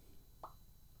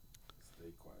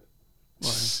stay quiet.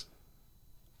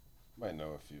 Why? Might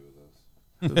know a few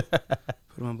of those.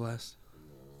 Put them on blast.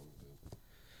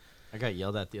 I got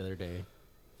yelled at the other day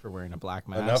for wearing a black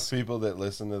mask. Enough people that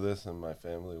listen to this and my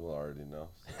family will already know.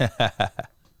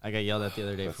 I got yelled at the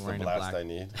other day That's for the wearing a blast black. I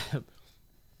need.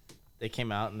 They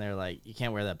came out and they're like, "You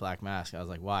can't wear that black mask." I was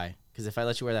like, "Why?" Because if I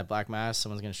let you wear that black mask,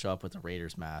 someone's gonna show up with a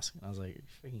Raiders mask. And I was like,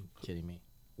 "You're freaking kidding me!"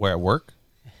 Where at work?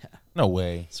 No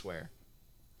way. I swear.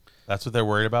 That's what they're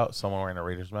worried about? Someone wearing a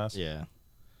Raiders mask? Yeah.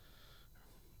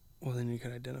 Well, then you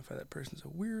can identify that person's a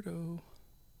weirdo.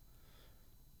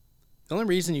 The only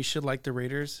reason you should like the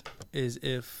Raiders is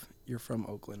if you're from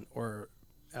Oakland or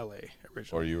L.A.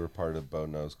 originally. Or you were part of Bo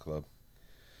Knows Club.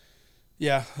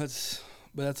 Yeah, that's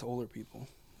older people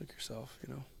like yourself,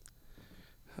 you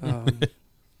know.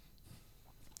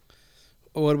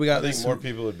 What do we got? I think this more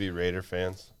people would be Raider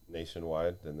fans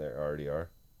nationwide than there already are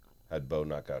had Bo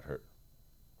not got hurt.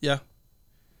 Yeah.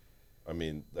 I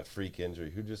mean, the freak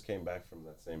injury. Who just came back from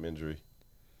that same injury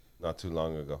not too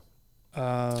long ago?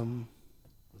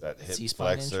 That hip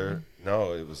C-spine flexor. injury?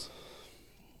 No, it was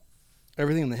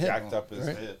Everything in the hip. jacked up his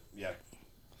right? hip. Yeah.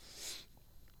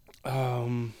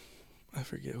 I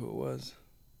forget who it was.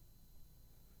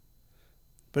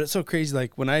 But it's so crazy.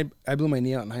 Like when I blew my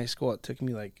knee out in high school, it took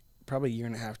me like probably a year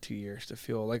and a half, 2 years to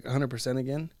feel like 100%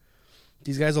 again.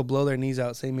 These guys will blow their knees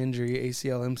out, same injury,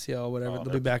 ACL, MCL, whatever.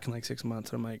 They'll be back in like 6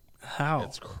 months. And I'm like, how?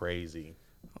 It's crazy.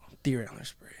 Deer antler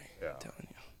spray. Yeah. I'm telling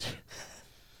you.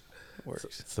 It works.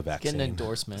 It's the Get vaccine an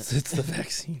endorsement. It's the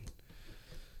vaccine.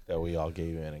 that we all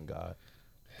gave in and got.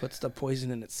 Puts the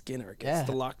poison in its skin or it gets Yeah.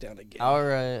 the lockdown again. How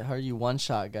are you one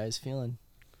shot guys feeling?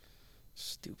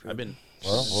 Stupid. I've been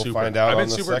Well, we'll find out I've on been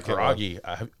the super second one. groggy.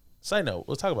 Side note,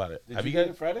 let's talk about it. Did have you you get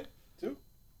guys? it Friday too?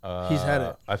 He's had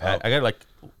it. I got it like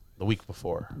the week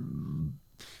before.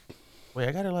 Wait,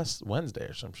 I got it last Wednesday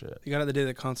or some shit. You got it the day of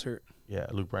the concert. Yeah,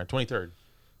 Luke Bryan, 23rd.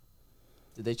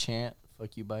 Did they chant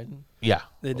 "fuck you, Biden"? Yeah,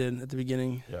 They did at the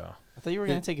beginning. yeah. I thought you were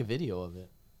gonna take a video of it.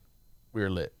 We were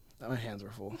lit. My hands were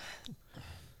full.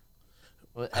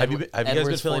 What, Have you guys been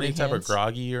Edward's feeling 40 any type of hands?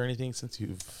 groggy or anything since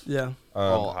you've? Yeah.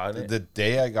 Oh, The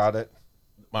day I got it,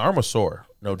 My arm was sore,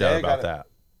 no day I doubt got about it-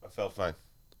 that. I felt fine.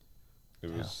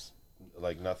 It was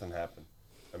like nothing happened.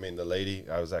 I mean, the lady,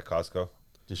 I was at Costco.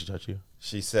 Did she touch you?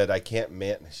 She said, I can't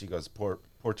she goes, poor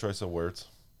choice of words.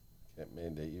 Can't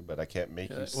mandate you, but I can't make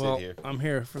you sit Well, here I'm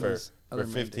here for this for other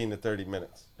 15 to 30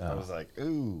 minutes. I Oh. was like,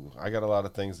 ooh, I got a lot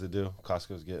of things to do.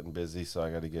 Costco's getting busy, so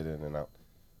I got to get in and out.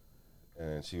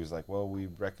 And she was like, well, we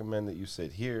recommend that you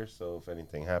sit here, so if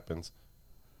anything happens,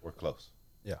 we're close.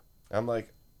 Yeah. I'm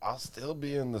like, I'll still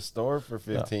be in the store for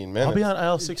 15 I'll minutes. be on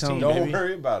aisle 16, Don't Don't baby.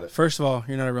 worry about it. First of all,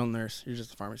 you're not a real nurse. You're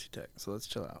just a pharmacy tech. So let's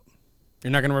chill out. You're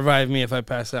not going to revive me if I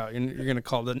pass out. You're going to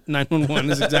call the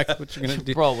 911 is exactly what you're going to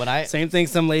do. Bro, when Same thing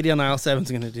some lady on aisle 7 is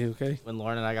going to do, okay? when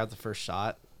Lauren and I got the first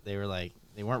shot, they were like,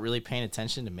 they weren't really paying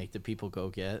attention to make the people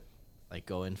go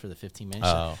in for the 15-minute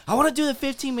shot. Oh. I want to do the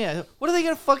 15-minute. What are they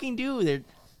gonna fucking do?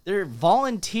 They're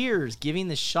volunteers giving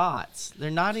the shots.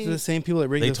 They're not They're even. the same people that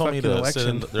rigged They the told me fucking to sit in.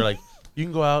 election. They're like, you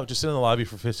can go out, just sit in the lobby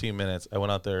for 15 minutes. I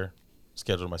went out there,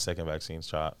 scheduled my second vaccine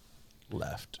shot,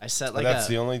 left. I set But like that's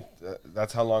a. the only.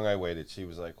 That's how long I waited. She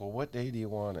was like, "Well, what day do you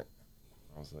want it?"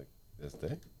 I was like, "This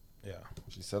day." Yeah.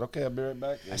 She said, "Okay, I'll be right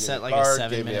back." Gave me set the like a card, 7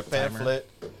 gave me a minute timer. pamphlet.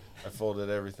 I folded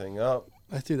everything up,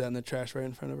 I threw that in the trash right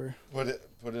in front of her. put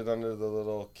it under the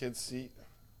little kid's seat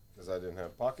because I didn't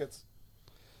have pockets.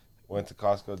 Went to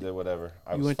Costco, did whatever.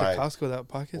 I You was went fine. to Costco without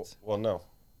pockets? Well, no,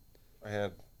 I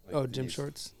had. Like Gym these,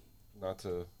 shorts. Not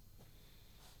to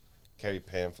carry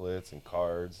pamphlets and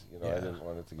cards. You know, Yeah. I didn't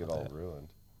want it to get all ruined.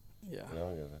 Yeah. You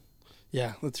know,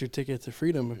 Yeah, that's your ticket to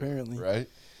freedom, apparently. right?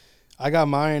 I got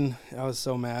mine. I was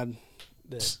so mad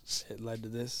that it led to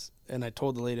this. And I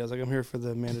told the lady, I was like, I'm here for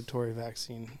the mandatory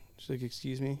vaccine. She's like,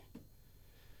 excuse me?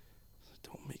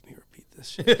 Don't make me repeat this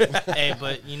shit. Hey,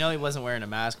 but you know he wasn't wearing a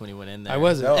mask when he went in there. I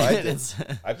wasn't. No, I did. It's-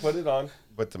 I put it on,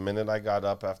 but the minute I got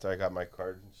up after I got my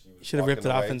card, she was You should have ripped it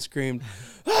walking off away. and screamed.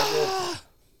 I did.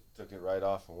 Took it right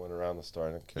off and went around the store.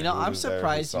 I didn't care You know, who I'm was there, who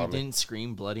surprised saw you me. didn't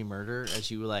scream bloody murder as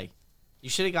you were like, you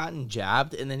should have gotten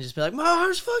jabbed and then just be like, my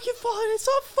arm's fucking fine, it's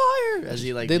on fire. As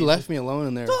he like, They left me alone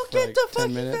in there don't for get like the 10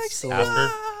 fucking minutes. vaccine. So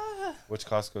After? Ah. Which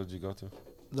Costco did you go to?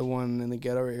 the one in the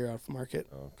ghetto right here off Market.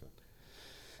 Oh, okay.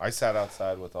 I sat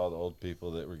outside with all the old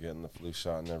people that were getting the flu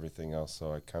shot and everything else,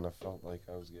 so I kind of felt like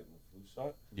I was getting the flu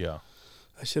shot. Yeah.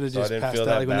 I should have So I just didn't passed feel out.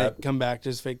 that Like when bad. they come back,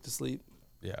 just fake to sleep.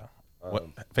 Yeah. What?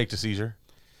 Um, Faked a seizure?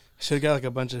 I should have got like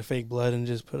a bunch of fake blood and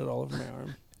just put it all over my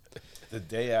arm. The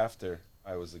day after,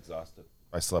 I was exhausted.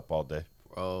 I slept all day.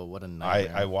 Bro, what a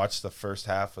nightmare. I watched the first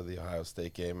half of the Ohio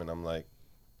State game, and I'm like,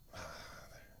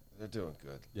 they're doing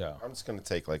good. Yeah. I'm just going to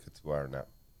take like a 2-hour nap.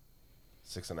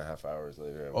 6.5 hours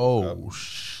later. I woke up. Oh,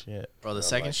 shit. Bro, the I'm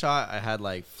second like- shot, I had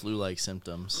like flu-like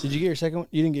symptoms. Did you get your second one?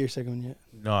 You didn't get your second one yet.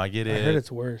 No, I get I it heard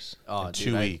it's worse. Oh, in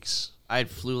dude, 2 I- weeks. I had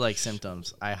flu-like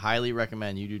symptoms. I highly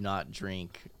recommend you do not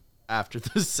drink after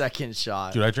the second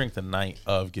shot. Dude, I drank the night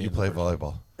of getting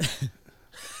volleyball.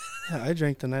 Yeah, I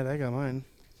drank the night I got mine.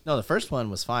 No, the first one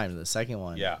was fine. The second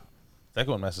one, Yeah.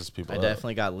 Second one messes people I up.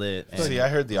 definitely got lit. and See, I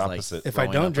heard the was, like, opposite. If I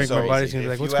throwing don't up drink, like my body's crazy. gonna be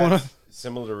like, If "What's you going had on?"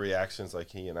 Similar reactions like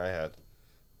he and I had.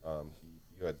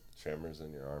 You had tremors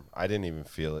in your arm. I didn't even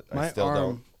feel it. I My still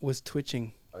arm was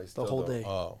twitching don't. I still the whole don't. day.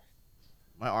 Oh,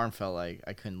 My arm felt like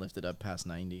I couldn't lift it up past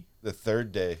 90. The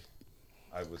third day,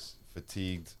 I was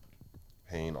fatigued,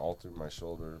 pain all through my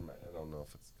shoulder. I don't know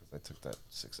if it's because I took that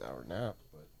 6-hour nap,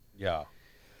 but yeah.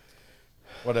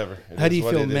 whatever. It How do is you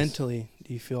what feel it is. mentally?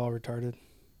 Do you feel all retarded?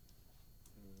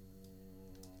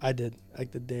 I did,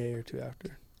 like the day or two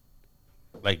after.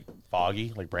 Like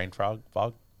foggy, like brain fog.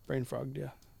 Brain fogged, yeah.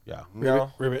 Yeah,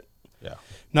 No, Ribbit. yeah.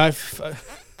 No,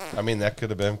 I mean that could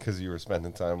have been because you were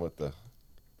spending time with the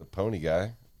pony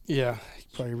guy. yeah.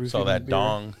 Probably So that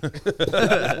dong.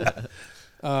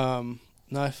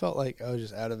 No, I felt like I was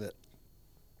just out of it.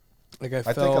 Like I I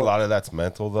felt. think a lot of that's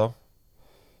mental though.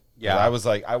 Yeah, I was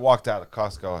like, I walked out of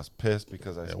Costco. I was pissed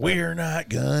because I spent, We're not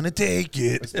gonna take I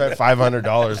it. spent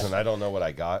 $500 and I don't know what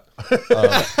I got.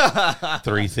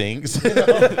 3 things.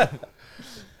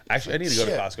 Actually, I need to go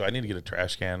to Shit. Costco. I need to get a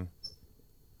trash can.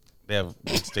 They have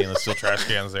stainless steel trash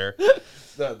cans there.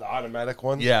 The automatic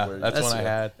one. Yeah, where- that's one I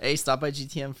had. Hey, stop by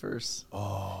GTM first.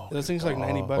 Those things are like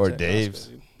 $90 Or at Costco, Dave's.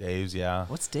 dude. Dave's, yeah.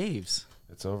 What's Dave's?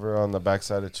 It's over on the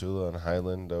backside of Chula and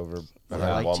Highland, over I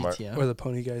behind like Walmart. GTM. Or the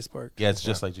Pony Guys Park. Yeah, it's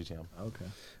just like GTM. Okay.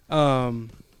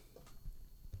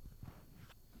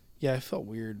 Yeah, I felt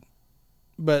weird,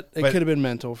 but it But- could have been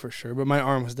mental for sure. But my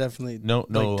arm was definitely No,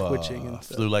 like, twitching and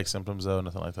stuff. flu-like symptoms though,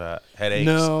 nothing like that. Headaches.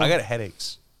 No. I got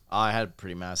headaches, I had a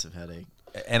pretty massive headache.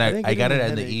 and I think I I got got it a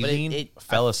in the headache. But evening. it-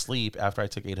 fell asleep after I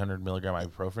took 800 milligram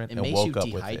ibuprofen It and makes woke you up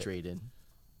with it. dehydrated.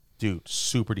 Dude,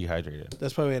 super dehydrated.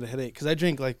 That's probably had a headache because I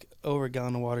drink like over a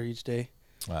gallon of water each day.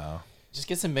 Wow. Just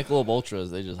get some Michelob Ultras.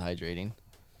 They're just hydrating.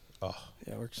 Oh,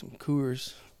 Yeah, or some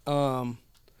Coors.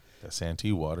 that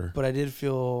Santee water. But I did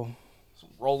feel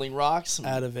Rolling Rocks, some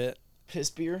out of it,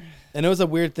 piss beer. and it was a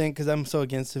weird thing because I'm so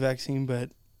against the vaccine. But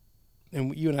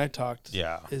and you and I talked.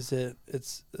 Yeah. This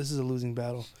is a losing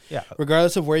battle. Yeah.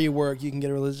 Regardless of where you work, you can get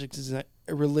a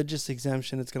religious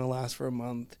exemption. It's gonna last for a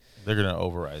month. They're gonna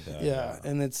override that. Yeah,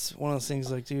 and it's one of those things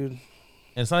like, dude. And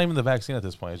it's not even the vaccine at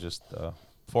this point. It's just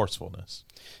forcefulness,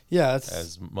 Yeah, it's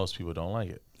as most people don't like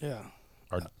it, yeah,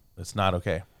 or it's not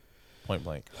okay. Point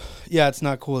blank. yeah. It's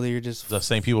not cool that you're just The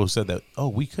same people who said that, oh,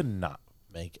 we could not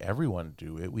make everyone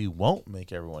do it. We won't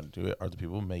make everyone do it. Are the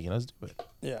people making us do it?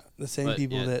 yeah the same But,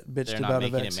 people yeah, that bitched They're not about a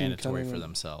making it vaccine mandatory coming for in.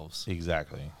 themselves.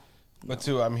 Exactly. But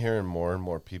too, I'm hearing more and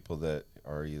more people that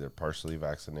are either partially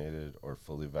vaccinated or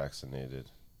fully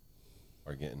vaccinated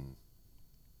are getting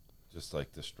just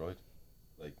like destroyed,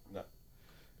 like not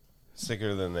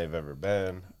sicker than they've ever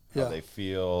been. How Yeah. they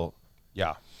feel,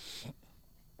 Yeah.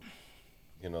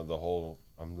 you know, the whole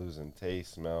I'm losing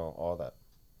taste, smell, all that.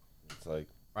 It's like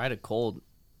I had a cold.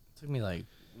 It took me like,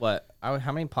 what? How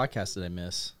many podcasts did I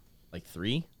miss? Like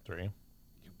 3? 3.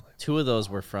 2 of those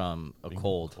were from a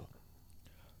cold.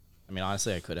 I mean,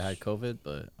 honestly, I could have had COVID,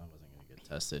 but I wasn't going to get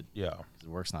tested. Yeah. 'Cause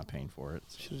work's not paying for it.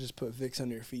 Should have just put Vicks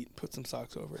under your feet, put some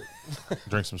socks over it.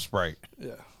 Drink some Sprite.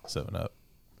 Yeah, 7-Up.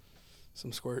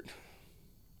 some squirt.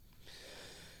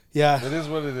 Yeah, it is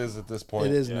what it is at this point.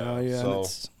 it is now. Yeah, and So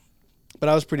it's, but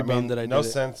I was pretty I bummed mean, that I no did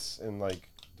it. sense in like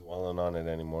dwelling on it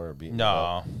anymore or beating it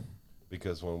up, No.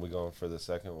 because when we go for the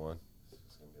second one,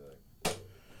 it's gonna be like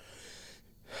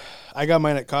I got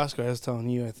mine at Costco. I was telling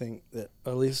you, I think that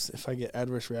at least if I get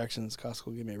adverse reactions, Costco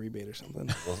will give me a rebate or something.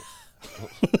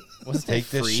 Wasn't take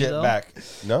that this free, shit though? back.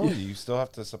 No, you still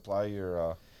have to supply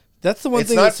your. That's the one It's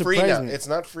thing not that free surprised now. me. It's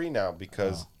not free now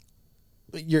because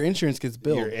Your insurance gets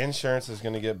billed. your insurance is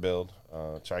going to get billed.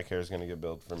 TRICARE is going to get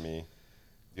billed for me.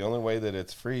 The only way that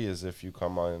it's free is if you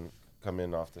come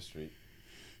in off the street.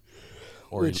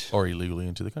 Or, Which- or illegally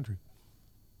into the country.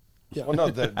 Yeah. Well, no,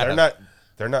 they're not.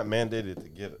 They're not mandated to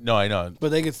get it. No, I know. But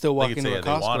they could still walk could into say a that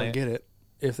they want Costco and it. get it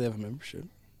if they have a membership.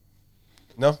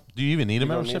 No, Do you even need a You don't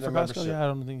membership need for a Costco? membership. Yeah, I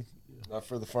don't think. not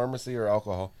for the pharmacy or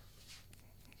alcohol.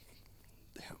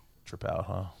 Trip out,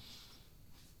 huh?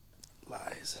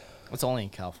 Lies. It's only in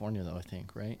California, though, I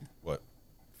think, right? What?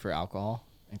 For alcohol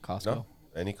and Costco. No,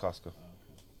 any Costco.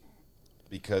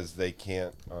 Because they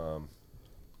can't.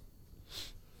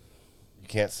 You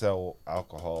can't sell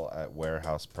alcohol at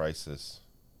warehouse prices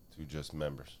to just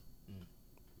members.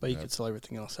 But you could sell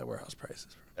everything else at warehouse prices.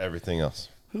 Everything else,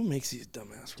 Who makes these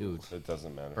dumbass Dude, rules? it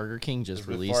doesn't matter. Burger King just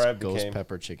Before released I ghost became-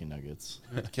 pepper chicken nuggets.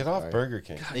 Get off Sorry. Burger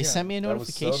King. They sent me a That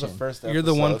was so notification. the first You're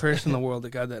the one episode. person in the world that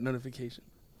got that notification.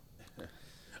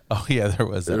 Oh, yeah, there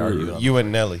was that argument. You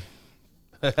and Nelly.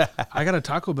 I got a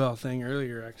Taco Bell thing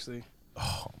earlier, actually.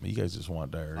 Oh, you guys just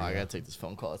want diarrhea. Oh, I gotta take this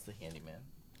phone call. It's the handyman.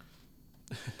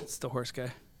 It's the horse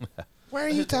guy. Why are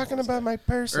you talking about my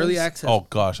purse? Early access. Oh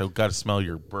gosh, I've got to smell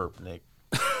your burp, Nick.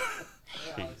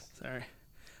 Sorry.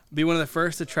 Be one of the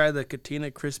first to try the Katina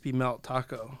Crispy Melt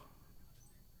Taco.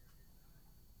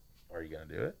 Are you gonna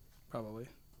do it? Probably.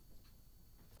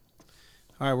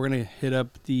 All right, we're going to hit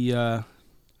up the The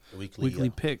weekly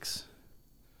picks.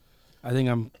 I think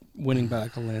I'm winning by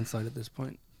like a landslide at this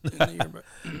point in the year. But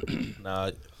Now,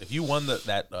 if you won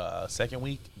that second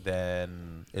week,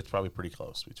 then it's probably pretty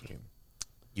close between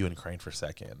you and Crane for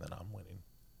second, and then I'm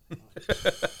winning.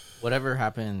 Whatever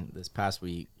happened this past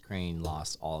week, Crane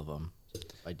lost all of them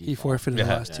by default. he forfeited the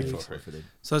Yeah, last Yeah, 2 he weeks. forfeited.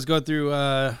 So let's go through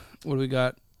what do we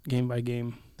got game by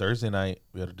game. Thursday night,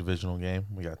 we had a divisional game.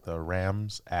 We got the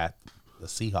Rams at the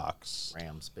Seahawks.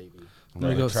 Rams, baby. I'm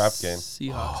going to Another go trap game.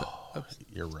 Seahawks.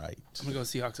 You're right. I'm going to go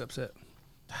Seahawks upset.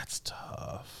 That's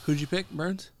tough. Who'd you pick,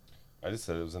 Burns? I just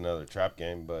said it was another trap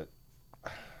game, but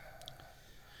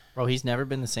Bro, he's never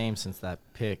been the same since that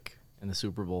pick in the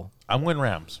Super Bowl. I'm winning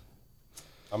Rams.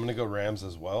 I'm going to go Rams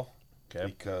as well. Okay.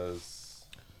 Because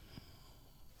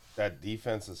that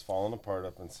defense is falling apart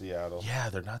up in Seattle. Yeah,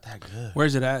 they're not that good.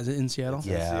 Where's it at? Is it in Seattle? in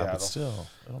Yeah, Seattle. but still,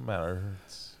 it don't matter.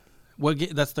 It's What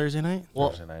that's Thursday night? Well,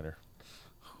 Thursday nighter.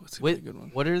 It's gonna Wait, be a good one.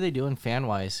 what are they doing fan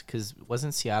wise? Because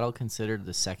wasn't Seattle considered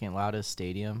the second loudest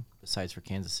stadium besides for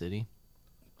Kansas City?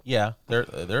 Yeah,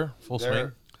 they're full swing.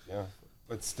 They're, yeah,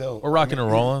 but still. We're rocking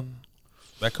and rolling.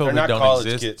 That They're COVID not don't college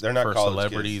exist kids. They're not for college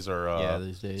celebrities or Yeah,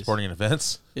 these days. sporting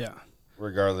events. Yeah.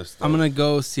 Regardless. I'm going to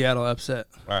go Seattle upset.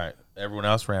 All right, everyone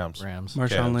else Rams. Rams.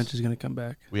 Marshawn Okay. Lynch is going to come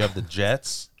back. We have the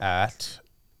Jets at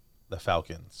the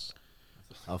Falcons.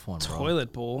 Tough one, bro.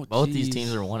 Toilet bowl. Both these Jeez.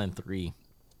 teams are 1-3.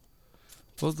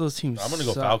 Both those teams I'm gonna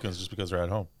go suck. Falcons just because they're at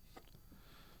home.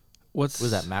 What's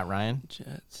Was that Matt Ryan?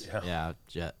 Jets.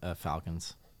 Yeah.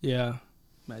 Falcons. Yeah.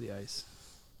 Matty Ice.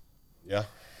 Yeah.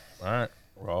 All right,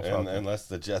 we're all And, Falcons. unless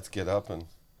the Jets get up and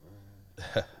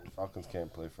Falcons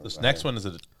can't play for This next one is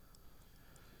the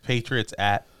Patriots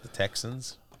at the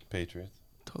Texans. Patriots.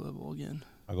 Toilet bowl again.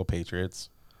 I'll go Patriots.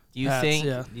 Do you Pats, think?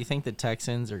 yeah. Do you think the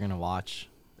Texans are gonna watch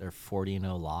their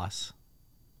 40-0 loss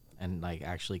and like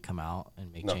actually come out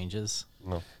and make No. changes?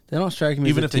 No. They don't strike me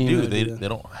Even as if a they team do, that they would they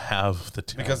don't have the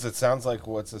talent. Because it sounds like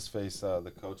what's his face,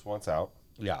 the coach wants out.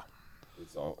 Yeah,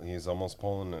 He's almost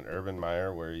pulling an Urban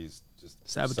Meyer where he's just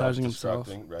sabotaging himself.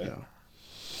 self-destructing, right?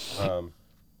 Yeah.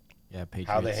 Yeah,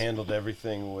 Patriots. How they handled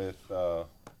everything with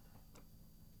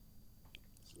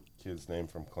kid's name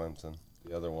from Clemson,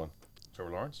 the other one.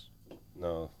 Trevor Lawrence.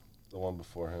 No, the one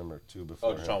before him or two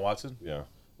before Oh, him. Deshaun Watson. Yeah.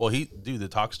 Well, the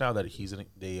talks now that he's in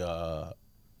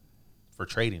for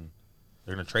trading.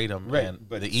 They're gonna trade him, Right, and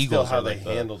but the still Eagles how are they like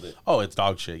handled it. Oh, it's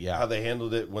dog shit. Yeah, How they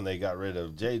handled it when they got rid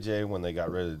of JJ, when they got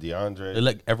rid of DeAndre. they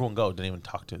let everyone go. Didn't even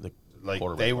talk to the like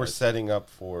quarterback. they were guys. setting up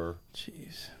for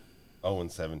Jeez.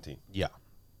 0-17. Yeah.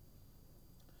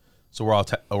 So we're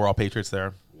all Patriots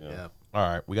there. Yeah. Yeah. All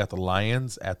right, we got the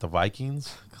Lions at the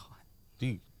Vikings. God.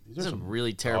 Dude, these These are are some some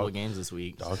really terrible dog- games this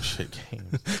week. dog shit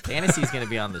games. Fantasy's gonna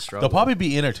be on the struggle. They'll probably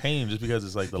be entertaining just because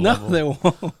it's like the No, level. they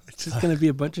won't. It's just going to be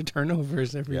a bunch of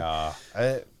turnovers every Yeah,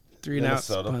 3 and out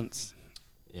Minnesota. punts.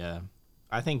 Yeah.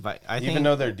 I think. I Even think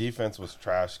though their defense was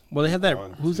trash. Well, they have that.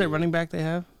 on Who's that to- running back they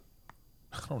have?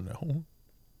 I don't know.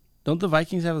 Don't the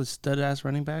Vikings have a stud ass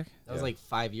running back? that was like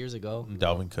 5 years ago.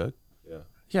 Dalvin Cook. Yeah.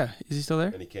 Yeah, is he still there?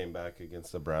 And he came back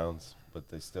against the Browns, but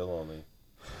they still only.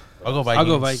 I'll go Vikings. I'll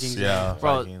go Vikings. Yeah,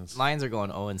 Bro, Vikings. Lions are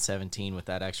going 0-17 with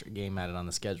that extra game added on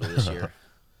the schedule this year.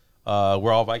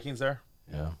 We're all Vikings there.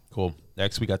 Yeah. Cool.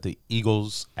 Next, we got the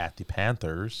Eagles at the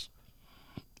Panthers.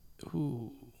 Ooh.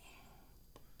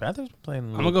 Panthers playing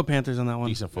I'm gonna go Panthers on that one.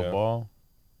 decent football.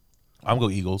 I'm gonna go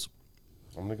Eagles.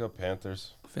 I'm gonna go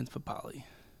Panthers. Vince Papali.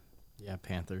 Yeah,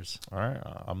 Panthers. All right,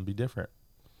 I'm gonna be different.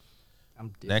 I'm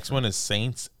different. Next one is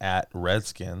Saints at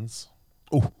Redskins.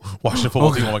 Oh, Washington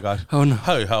football team. Oh my god. Oh no.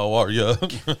 Hi, how are you?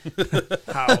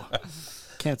 How?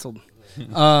 Canceled.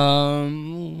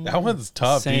 That one's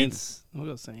tough, Saints. We'll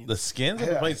go Saints. dude. The Skins have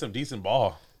been playing some decent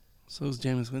ball. So is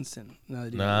Jameis Winston. No,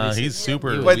 they Nah, didn't. he's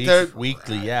super But they're-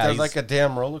 weekly. Yeah, They're he's like a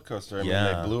damn roller coaster. I mean,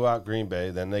 Yeah. they blew out Green Bay,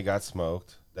 then they got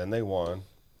smoked, then they won,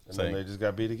 and Same. then they just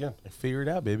got beat again. figure it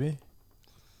out, baby.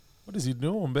 What is he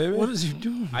doing, baby? What is he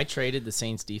doing? I traded the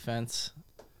Saints defense.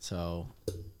 So,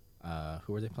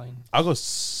 who are they playing? I'll go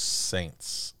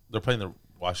Saints. They're playing the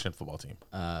Washington football team.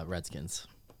 Redskins.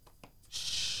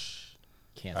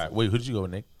 All Cancel. right, wait, who did you go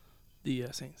with, Nick? The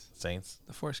Saints. Saints.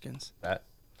 The Foreskins. That.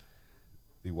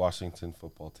 The Washington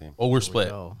football team. Oh, we're we split.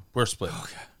 go. We're split.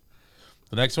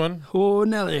 The next one. Oh,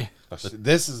 Nelly.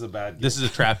 This is a bad game. This is a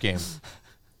trap game.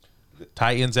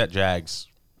 Titans at Jags.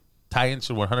 Titans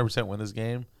should 100% win this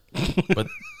game, but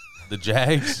The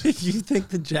Jags. You think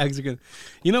the Jags are gonna?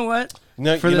 You know what?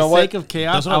 No, For you the know what? sake of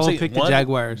chaos, That's what I I'm will saying. pick the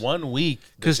Jaguars. 1 week.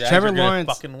 Because Because Trevor Lawrence,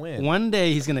 fucking win. one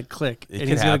day he's gonna click It and could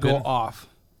he's gonna go happen. off.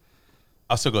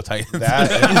 I'll still go Titans.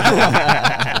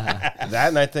 That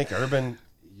and I think Urban,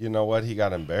 you know what? He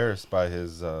got embarrassed by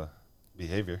his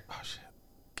behavior. Oh shit.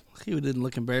 He didn't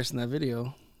look embarrassed in that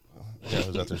video. Yeah, it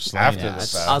was out there slaying After it. the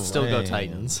fact. I'll still go Slaying.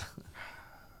 Titans.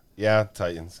 Yeah,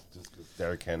 Titans. Just 'cause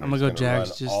Derrick Henry's I'm gonna go gonna Jags,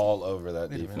 run just- all over that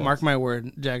defense. Mark my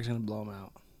word, Jags gonna blow him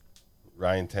out.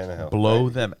 Ryan Tannehill. Blow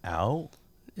Right? them out.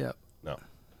 Yep. No.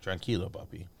 Tranquilo,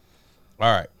 puppy.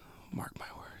 All right. Mark my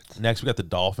words. Next, we got the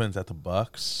Dolphins at the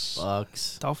Bucks.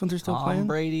 Bucks. Dolphins are still Tom playing.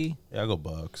 Brady. Yeah, I'll go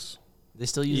Bucks. They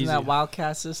still using Easy. that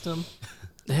Wildcat system?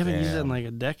 They haven't used it in Damn. like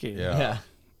a decade. Yeah.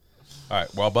 All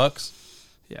right. Well, Bucks.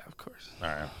 Yeah, of course. All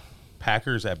right.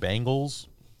 Packers at Bengals.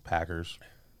 Packers.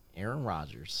 Aaron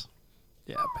Rodgers.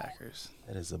 Yeah, Packers.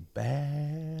 That is a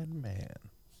bad man.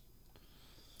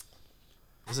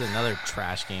 This is another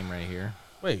trash game right here.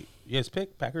 Wait, you guys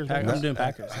pick Packers? I'm Bengals? doing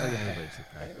Packers.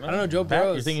 I don't know, Joe Pat,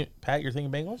 Burrow's. you're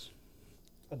thinking Bengals?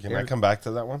 Can I come back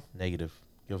to that one? Negative.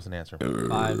 Give us an answer. 5,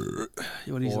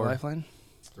 You want to use the 4. lifeline?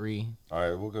 3, All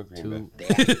right, we'll go Green 2.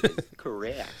 Bay.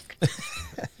 Correct.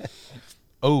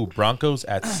 Oh, Broncos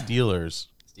at Steelers.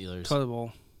 Steelers. Toilet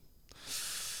bowl.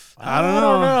 I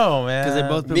don't know, man. Because they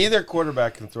both been Neither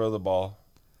quarterback can throw the ball.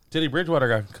 Teddy Bridgewater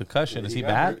got a concussion. Is he got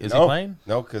back? hurt. Is No. he playing?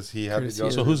 No, because he had Curtis to go.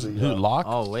 Hill. So who's who? Lock?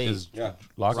 Oh, wait. Is Yeah.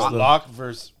 Lock's Lock, the- Lock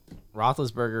versus.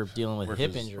 Roethlisberger dealing with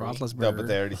hip Versus injury. Roethlisberger. No, but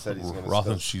they already said he's going to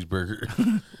Rotham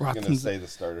cheeseburger. stay the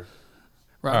starter.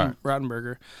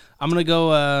 Rottenberger. I'm going to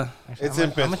go It's in I'm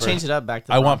Pittsburgh. gonna change it up back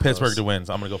to I want Broncos. Pittsburgh to win,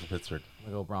 so I'm gonna go for Pittsburgh. I'm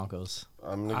gonna go Broncos.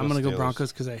 I'm I'm gonna go Steelers.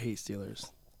 Broncos because I hate Steelers.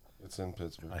 It's in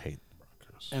Pittsburgh. I hate the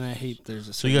Broncos. And I hate there's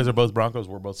a So you guys are both Broncos.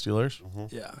 We're both Steelers.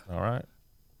 Yeah. All right.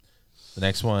 The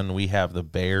next one we have the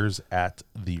Bears at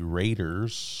the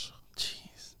Raiders.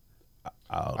 Jeez.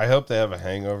 I hope they have a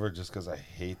hangover just because I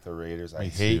hate the Raiders. I Me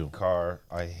hate too. Carr.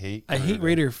 I hate. I hate Gruden.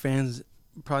 Raider fans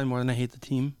probably more than I hate the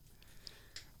team.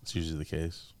 It's usually the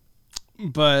case.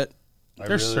 But I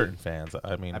There's really- certain fans.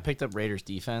 I mean, I picked up Raiders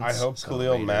defense. I hope so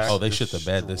Khalil Raiders. Mack. Oh, they shit the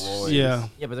bed this- destroys- yeah,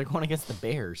 Yeah, but they're going against the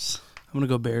Bears. I'm going to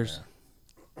go Bears.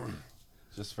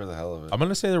 just for the hell of it. I'm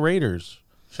gonna say the Raiders.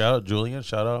 Shout out Julian.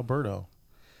 Shout out Alberto.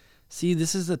 See,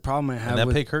 this is the problem I have that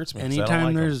with pick hurts me 'cause I don't anytime like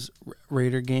 'em. there's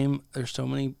Raider game, there's so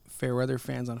many Fairweather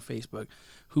fans on Facebook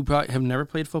who probably have never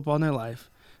played football in their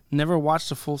life, never watched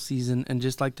a full season, and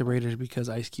just like the Raiders because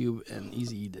Ice Cube and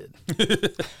Eazy-E did.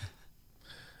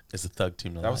 It's a thug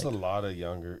team. To That was a like. lot of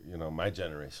younger, my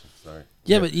generation. Sorry.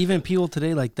 Yeah, but even people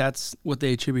today, like that's what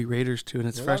they attribute Raiders to, and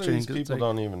it's A lot of frustrating these because people it's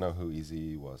like, don't even know who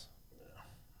Eazy was.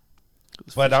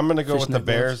 But I'm gonna go with the fishnet gloves.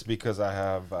 Bears because I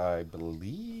have, I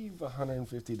believe,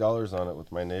 $150 on it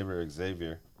with my neighbor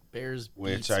Xavier. Bears,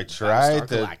 Which beats I tried Battlestar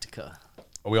to- Galactica.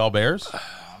 Are we all Bears?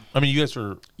 I mean, you guys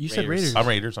are. you said Raiders. Raiders. I'm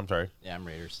Raiders. I'm sorry. Yeah, I'm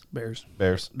Raiders. Bears.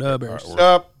 Bears. The Bears. All right,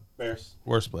 Stop. Bears.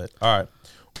 We're split. All right.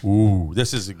 Ooh,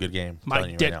 this is a good game. I'm Mike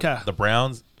telling you right now. Ditka. The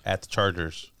Browns at the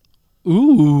Chargers.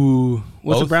 Ooh,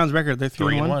 what's the Both Browns' record? They're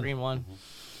 3-1. 3-1 Green one.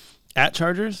 at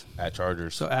Chargers. At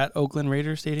Chargers. So at Oakland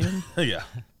Raiders Stadium, yeah.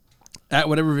 at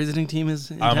whatever visiting team is.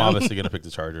 In I'm town. obviously going to pick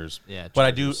the Chargers. Yeah, But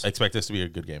I do Chargers. expect this to be a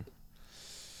good game.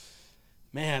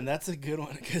 Man, that's a good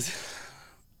one because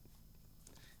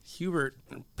Hubert,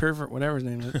 pervert, whatever his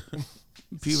name is,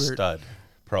 Hubert, Stud.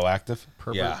 Proactive.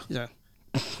 Yeah. yeah,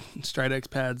 Stridex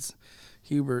pads,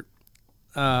 Hubert.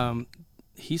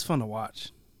 He's fun to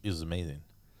watch, It was amazing.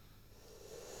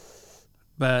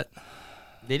 but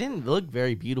They didn't look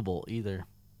very beautiful either.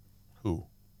 Who?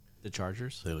 The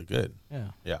Chargers. They look good. Yeah.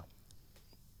 Yeah.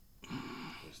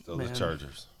 Still Man. the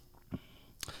Chargers.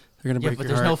 they're gonna Yeah, break but your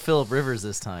there's no heart. Phillip Rivers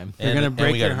this time. They're gonna break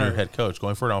and we got your a new heart. head coach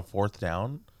going for it on fourth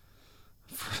down.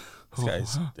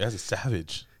 This guy's a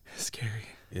savage. Scary.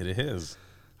 It is.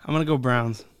 I'm gonna go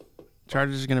Browns.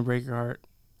 Chargers are gonna break your heart,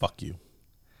 Fuck you.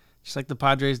 just like the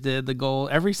Padres did. The goal,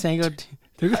 every single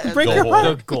they're gonna break Goal. your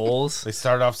heart. The goals. They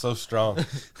started off so strong.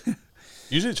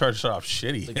 Usually the Chargers start off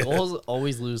shitty. The goals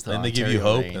always lose. Then they give you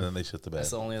hope, and then they shit the bed. That's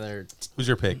the only other Who's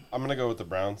your pick? I'm gonna go with the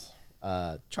Browns.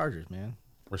 Chargers, man.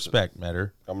 Respect,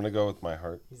 Matter. I'm gonna go with my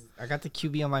heart. I got the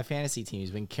QB on my fantasy team.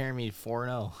 He's been carrying me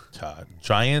 4-0.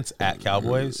 Giants at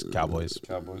Cowboys. Cowboys.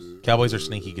 Cowboys. Cowboys are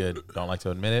sneaky good. Don't like to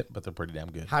admit it, but they're pretty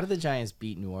damn good. How did the Giants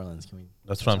beat New Orleans? Can we?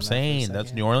 That's touch what I'm on that for a saying. That's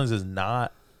second? New Orleans is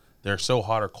not. They're so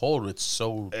hot or cold. It's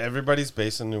so Everybody's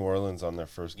basing New Orleans on their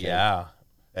first game. yeah.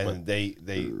 And they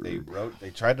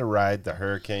tried to ride the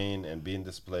hurricane and being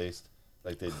displaced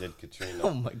like they did Katrina.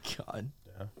 Oh my god.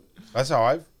 That's how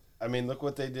I mean, look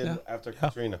what they did after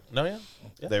Katrina. No, yeah.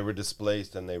 They were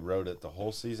displaced, and they rode it the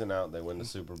whole season out. They win the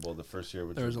Super Bowl the first year.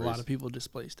 With There was a Drew lot Brees. of people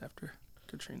displaced after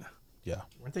Katrina. Yeah.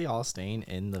 Weren't they all staying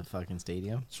in the fucking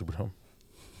stadium? Superdome.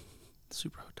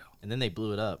 Super hotel. And then they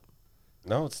blew it up.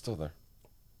 No, it's still there.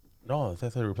 No, I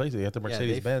thought they replaced it. They had the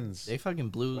Mercedes Benz. They fucking I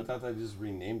blew. thought they just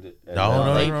renamed it. And No,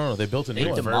 now no. They built a They new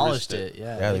one. demolished it.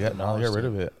 Yeah. Yeah, they got demolished rid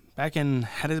of it. Back in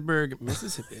Hattiesburg,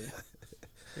 Mississippi.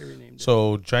 They renamed it.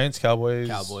 So Giants, Cowboys,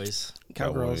 Cowboys.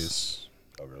 Cowgirls.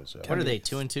 Cowgirls. Yeah. What are they?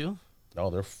 2-2? No,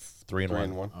 they're 3-1.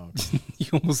 3-1. Oh, You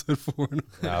almost said 4.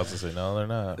 No, I was gonna say no, they're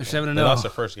not. They're 7-0. They lost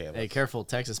their first game. hey, careful!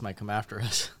 Texas might come after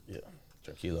us. Yeah,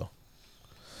 tranquilo.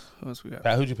 Who else we got?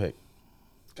 Pat, who'd you pick?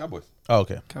 Cowboys. Oh,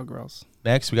 okay. Cowgirls.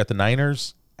 Next, we got the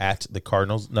Niners at the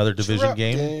Cardinals. Another division Trap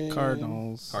game.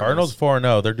 Cardinals. Cardinals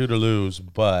 4-0. They're due to lose,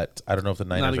 but I don't know if the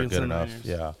Niners are against good the enough. Niners.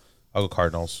 Yeah, I'll go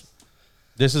Cardinals.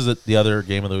 This is the other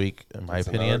game of the week, in my It's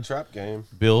opinion. another trap game.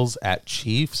 Bills at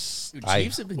Chiefs. Dude,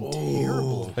 Chiefs have been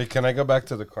terrible. Hey, can I go back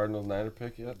to the Cardinals Niner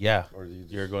pick yet? Yeah. Or do you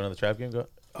just, You're going to the trap game? Go.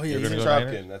 Oh, yeah. You're it's gonna a go trap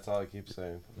Niners? game. That's all I keep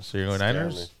saying. So you're going Scare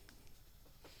Niners? me.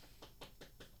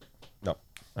 No. All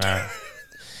right.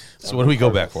 So what do we go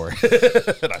back for?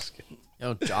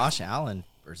 Yo, Josh Allen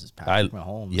versus Patrick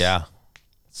Mahomes. Yeah.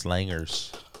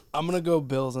 Slangers. I'm going to go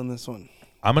Bills on this one.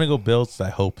 I'm going to go Bills. I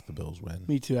hope the Bills win.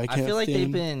 Me too. I I can't feel like they've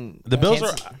stand- been. The Bills are.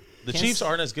 Kansas- The Kansas- Chiefs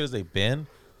aren't as good as they've been.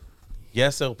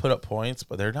 Yes, they'll put up points,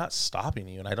 but they're not stopping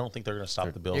you, and I don't think they're going to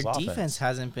stop the Bills' Their offense. defense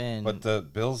hasn't been. But the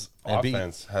Bills' And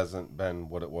offense hasn't been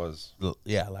what it was.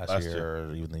 Yeah, last Last year, year.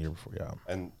 or even the year before. Yeah.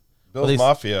 And Bills they-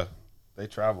 Mafia, they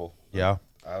travel. Yeah.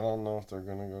 I don't know if they're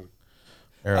going to go.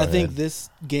 I think Arrowhead. this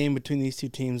game between these two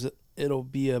teams, it'll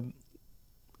be a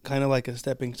kind of like a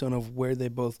stepping stone of where they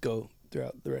both go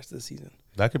throughout the rest of the season.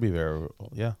 that could be very.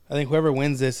 Yeah. I think whoever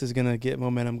wins this is going to get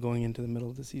momentum going into the middle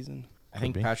of the season. I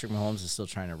think be. Patrick Mahomes is still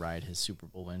trying to ride his Super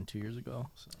Bowl win 2 years ago.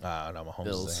 So. No, Mahomes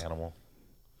Bills. is an animal.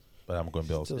 But I'm going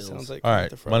Bills. Still Bills. sounds like All at right,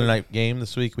 the front. Monday night game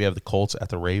this week. We have the Colts at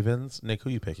the Ravens. Nick, who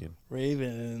you picking?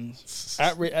 Ravens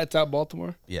at South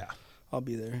Baltimore. Yeah. I'll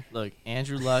be there. Look,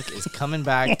 Andrew Luck is coming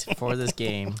back for this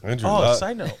game. Andrew Oh, Luck.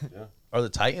 side note. Yeah. Are the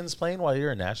Titans playing while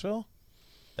you're in Nashville?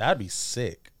 That'd be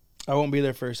sick. I won't be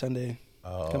there for Sunday.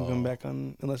 Oh. Come back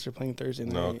on unless they're playing Thursday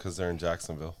night. No, because they're in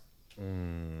Jacksonville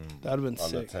That'd have been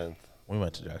on the sick. 10th. We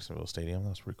went to Jacksonville Stadium.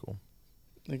 That's pretty cool.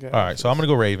 They got- All right, so I'm going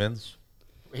to go Ravens.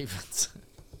 Ravens.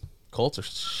 Colts are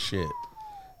shit.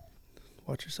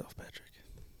 Watch yourself, Patrick.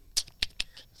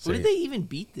 Who did they even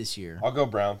beat this year? I'll go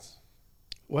Browns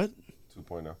What?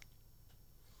 2.0.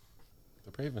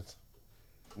 The Ravens.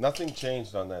 Nothing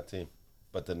changed on that team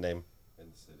but the name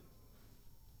and the city.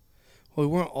 Well,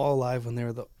 we weren't all alive when they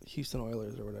were the Houston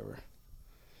Oilers or whatever.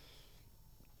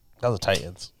 That was the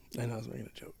Titans. I know I was making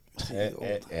a joke.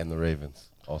 And the Ravens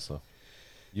also.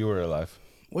 You were alive.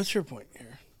 What's your point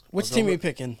here? Which I'll go team are you with-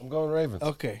 picking? I'm going Ravens.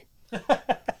 Okay.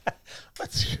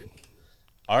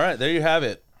 All right, there you have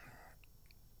it.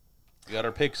 We got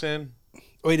our picks in.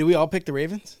 Wait, did we all pick the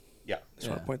Ravens? Yeah. Just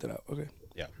want to point that out. Okay.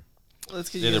 Yeah. Well, that's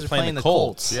because Yeah, you they're guys are playing the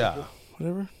Colts. Yeah.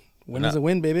 Whatever. Win Not- is a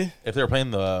win, baby. If they were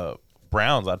playing the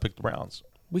Browns, I'd pick the Browns.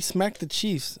 We smacked the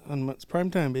Chiefs on prime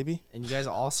time, baby. And you guys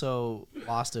also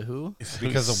lost to who?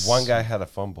 Because of one guy had a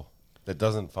fumble that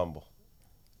doesn't fumble.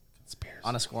 Conspiracy.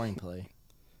 On a scoring play.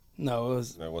 No, it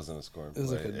was That wasn't a scoring It was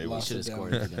play. like a It You loss was- should have it down.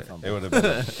 scored if you didn't fumble. it would have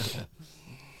been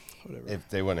whatever. if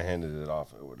they wouldn't have handed it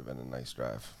off. It would have been a nice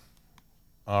drive.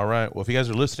 All right. Well, if you guys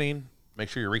are listening, make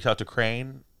sure you reach out to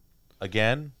Crane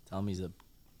again. Tell him he's a.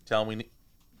 Tell him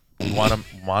we want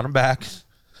him back.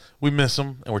 We miss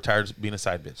him, and we're tired of being a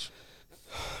side bitch.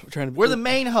 We're the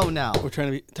main hoe now. We're trying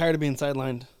to be tired of being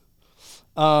sidelined.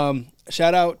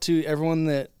 Shout out to everyone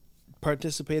that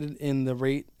participated in the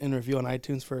rate and review on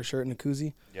iTunes for a shirt and a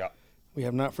koozie. Yeah. We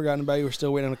have not forgotten about you. We're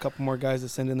still waiting on a couple more guys to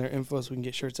send in their info so we can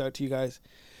get shirts out to you guys.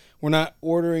 We're not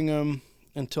ordering them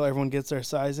until everyone gets their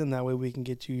size in. That way we can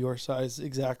get you your size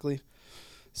exactly.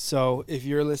 So if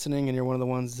you're listening and you're one of the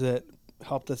ones that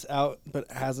helped us out but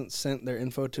hasn't sent their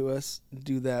info to us,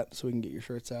 do that so we can get your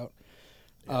shirts out.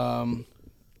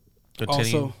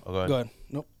 Continue. Also, Oh, go ahead.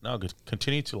 Nope. No, good.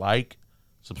 Continue to like,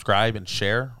 subscribe, and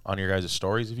share on your guys'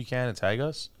 stories if you can, and tag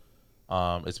us.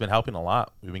 It's been helping a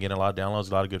lot. We've been getting a lot of downloads,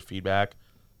 a lot of good feedback,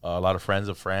 a lot of friends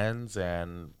of friends,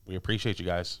 and we appreciate you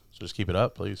guys. So just keep it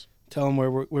up, please. Tell them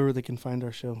where they can find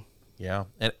our show. Yeah.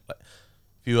 And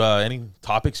if you any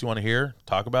topics you want to hear,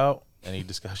 talk about, any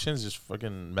discussions, just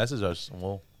fucking message us, and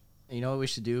we'll You know what we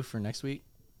should do for next week?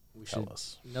 We tell should.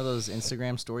 us. You know those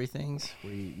Instagram story things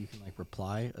where you can like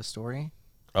reply a story?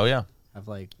 Oh yeah. Have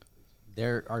like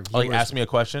there are viewers. Like ask me a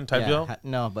question type deal.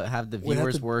 No, but have the We have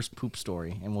viewers' to- worst poop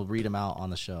story, and we'll read them out on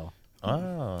the show. I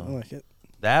Oh. like it.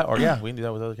 That or we can do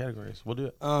that with other categories. We'll do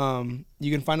it.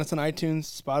 You can find us on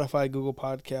iTunes, Spotify, Google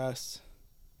Podcasts,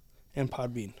 and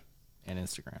Podbean. And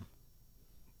Instagram.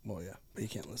 Well, yeah, but you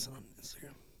can't listen on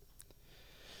Instagram.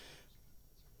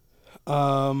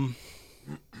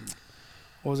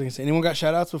 What was I gonna say? Anyone got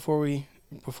shout outs before we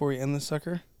end this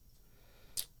sucker?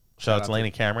 Shout out to Lane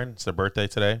and Cameron. It's their birthday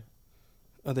today.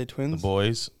 Are they The twins?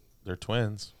 boys, they're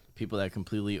twins. People that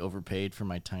completely overpaid for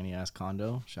my tiny ass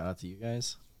condo. Shout out to you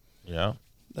guys. Yeah.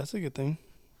 That's a good thing.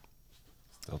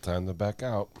 Still time to back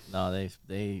out. No, they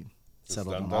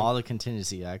settled done on done? all the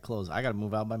contingency. I closed. I got to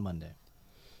move out by Monday.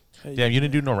 Hey, Damn, you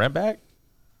didn't do no rent back?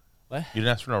 What? You didn't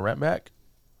ask for no rent back?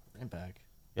 Right back.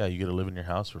 Yeah, you get to live in your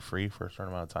house for free for a certain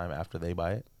amount of time after they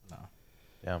buy it. No.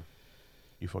 Damn.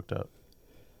 You fucked up.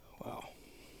 Wow.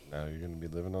 Now you're gonna be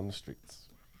living on the streets.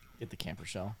 Get the camper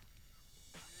shell.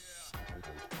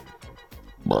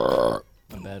 My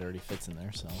bed already fits in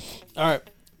there, so. All right.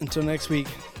 Until next week.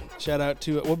 Shout out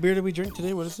to what beer did we drink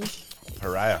today? What is this?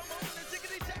 Pariah.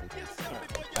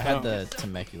 I had the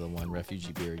Temecula one,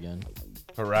 refugee beer again.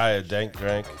 Pariah Dank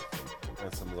drank.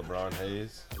 And some LeBron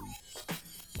Hayes.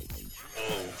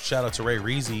 Shout out to Ray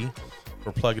Reezy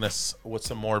for plugging us with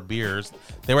some more beers.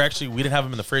 We didn't have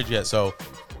them in the fridge yet, so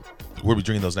we'll be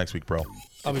drinking those next week, bro.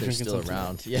 I'll be They're drinking still some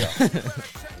around. too. Yeah.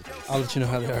 I'll let you know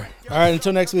how they are. All right.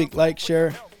 Until next week. Like,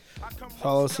 share,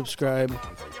 follow, subscribe,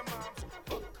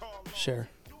 share.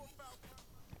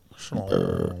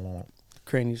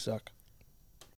 Crane, you suck.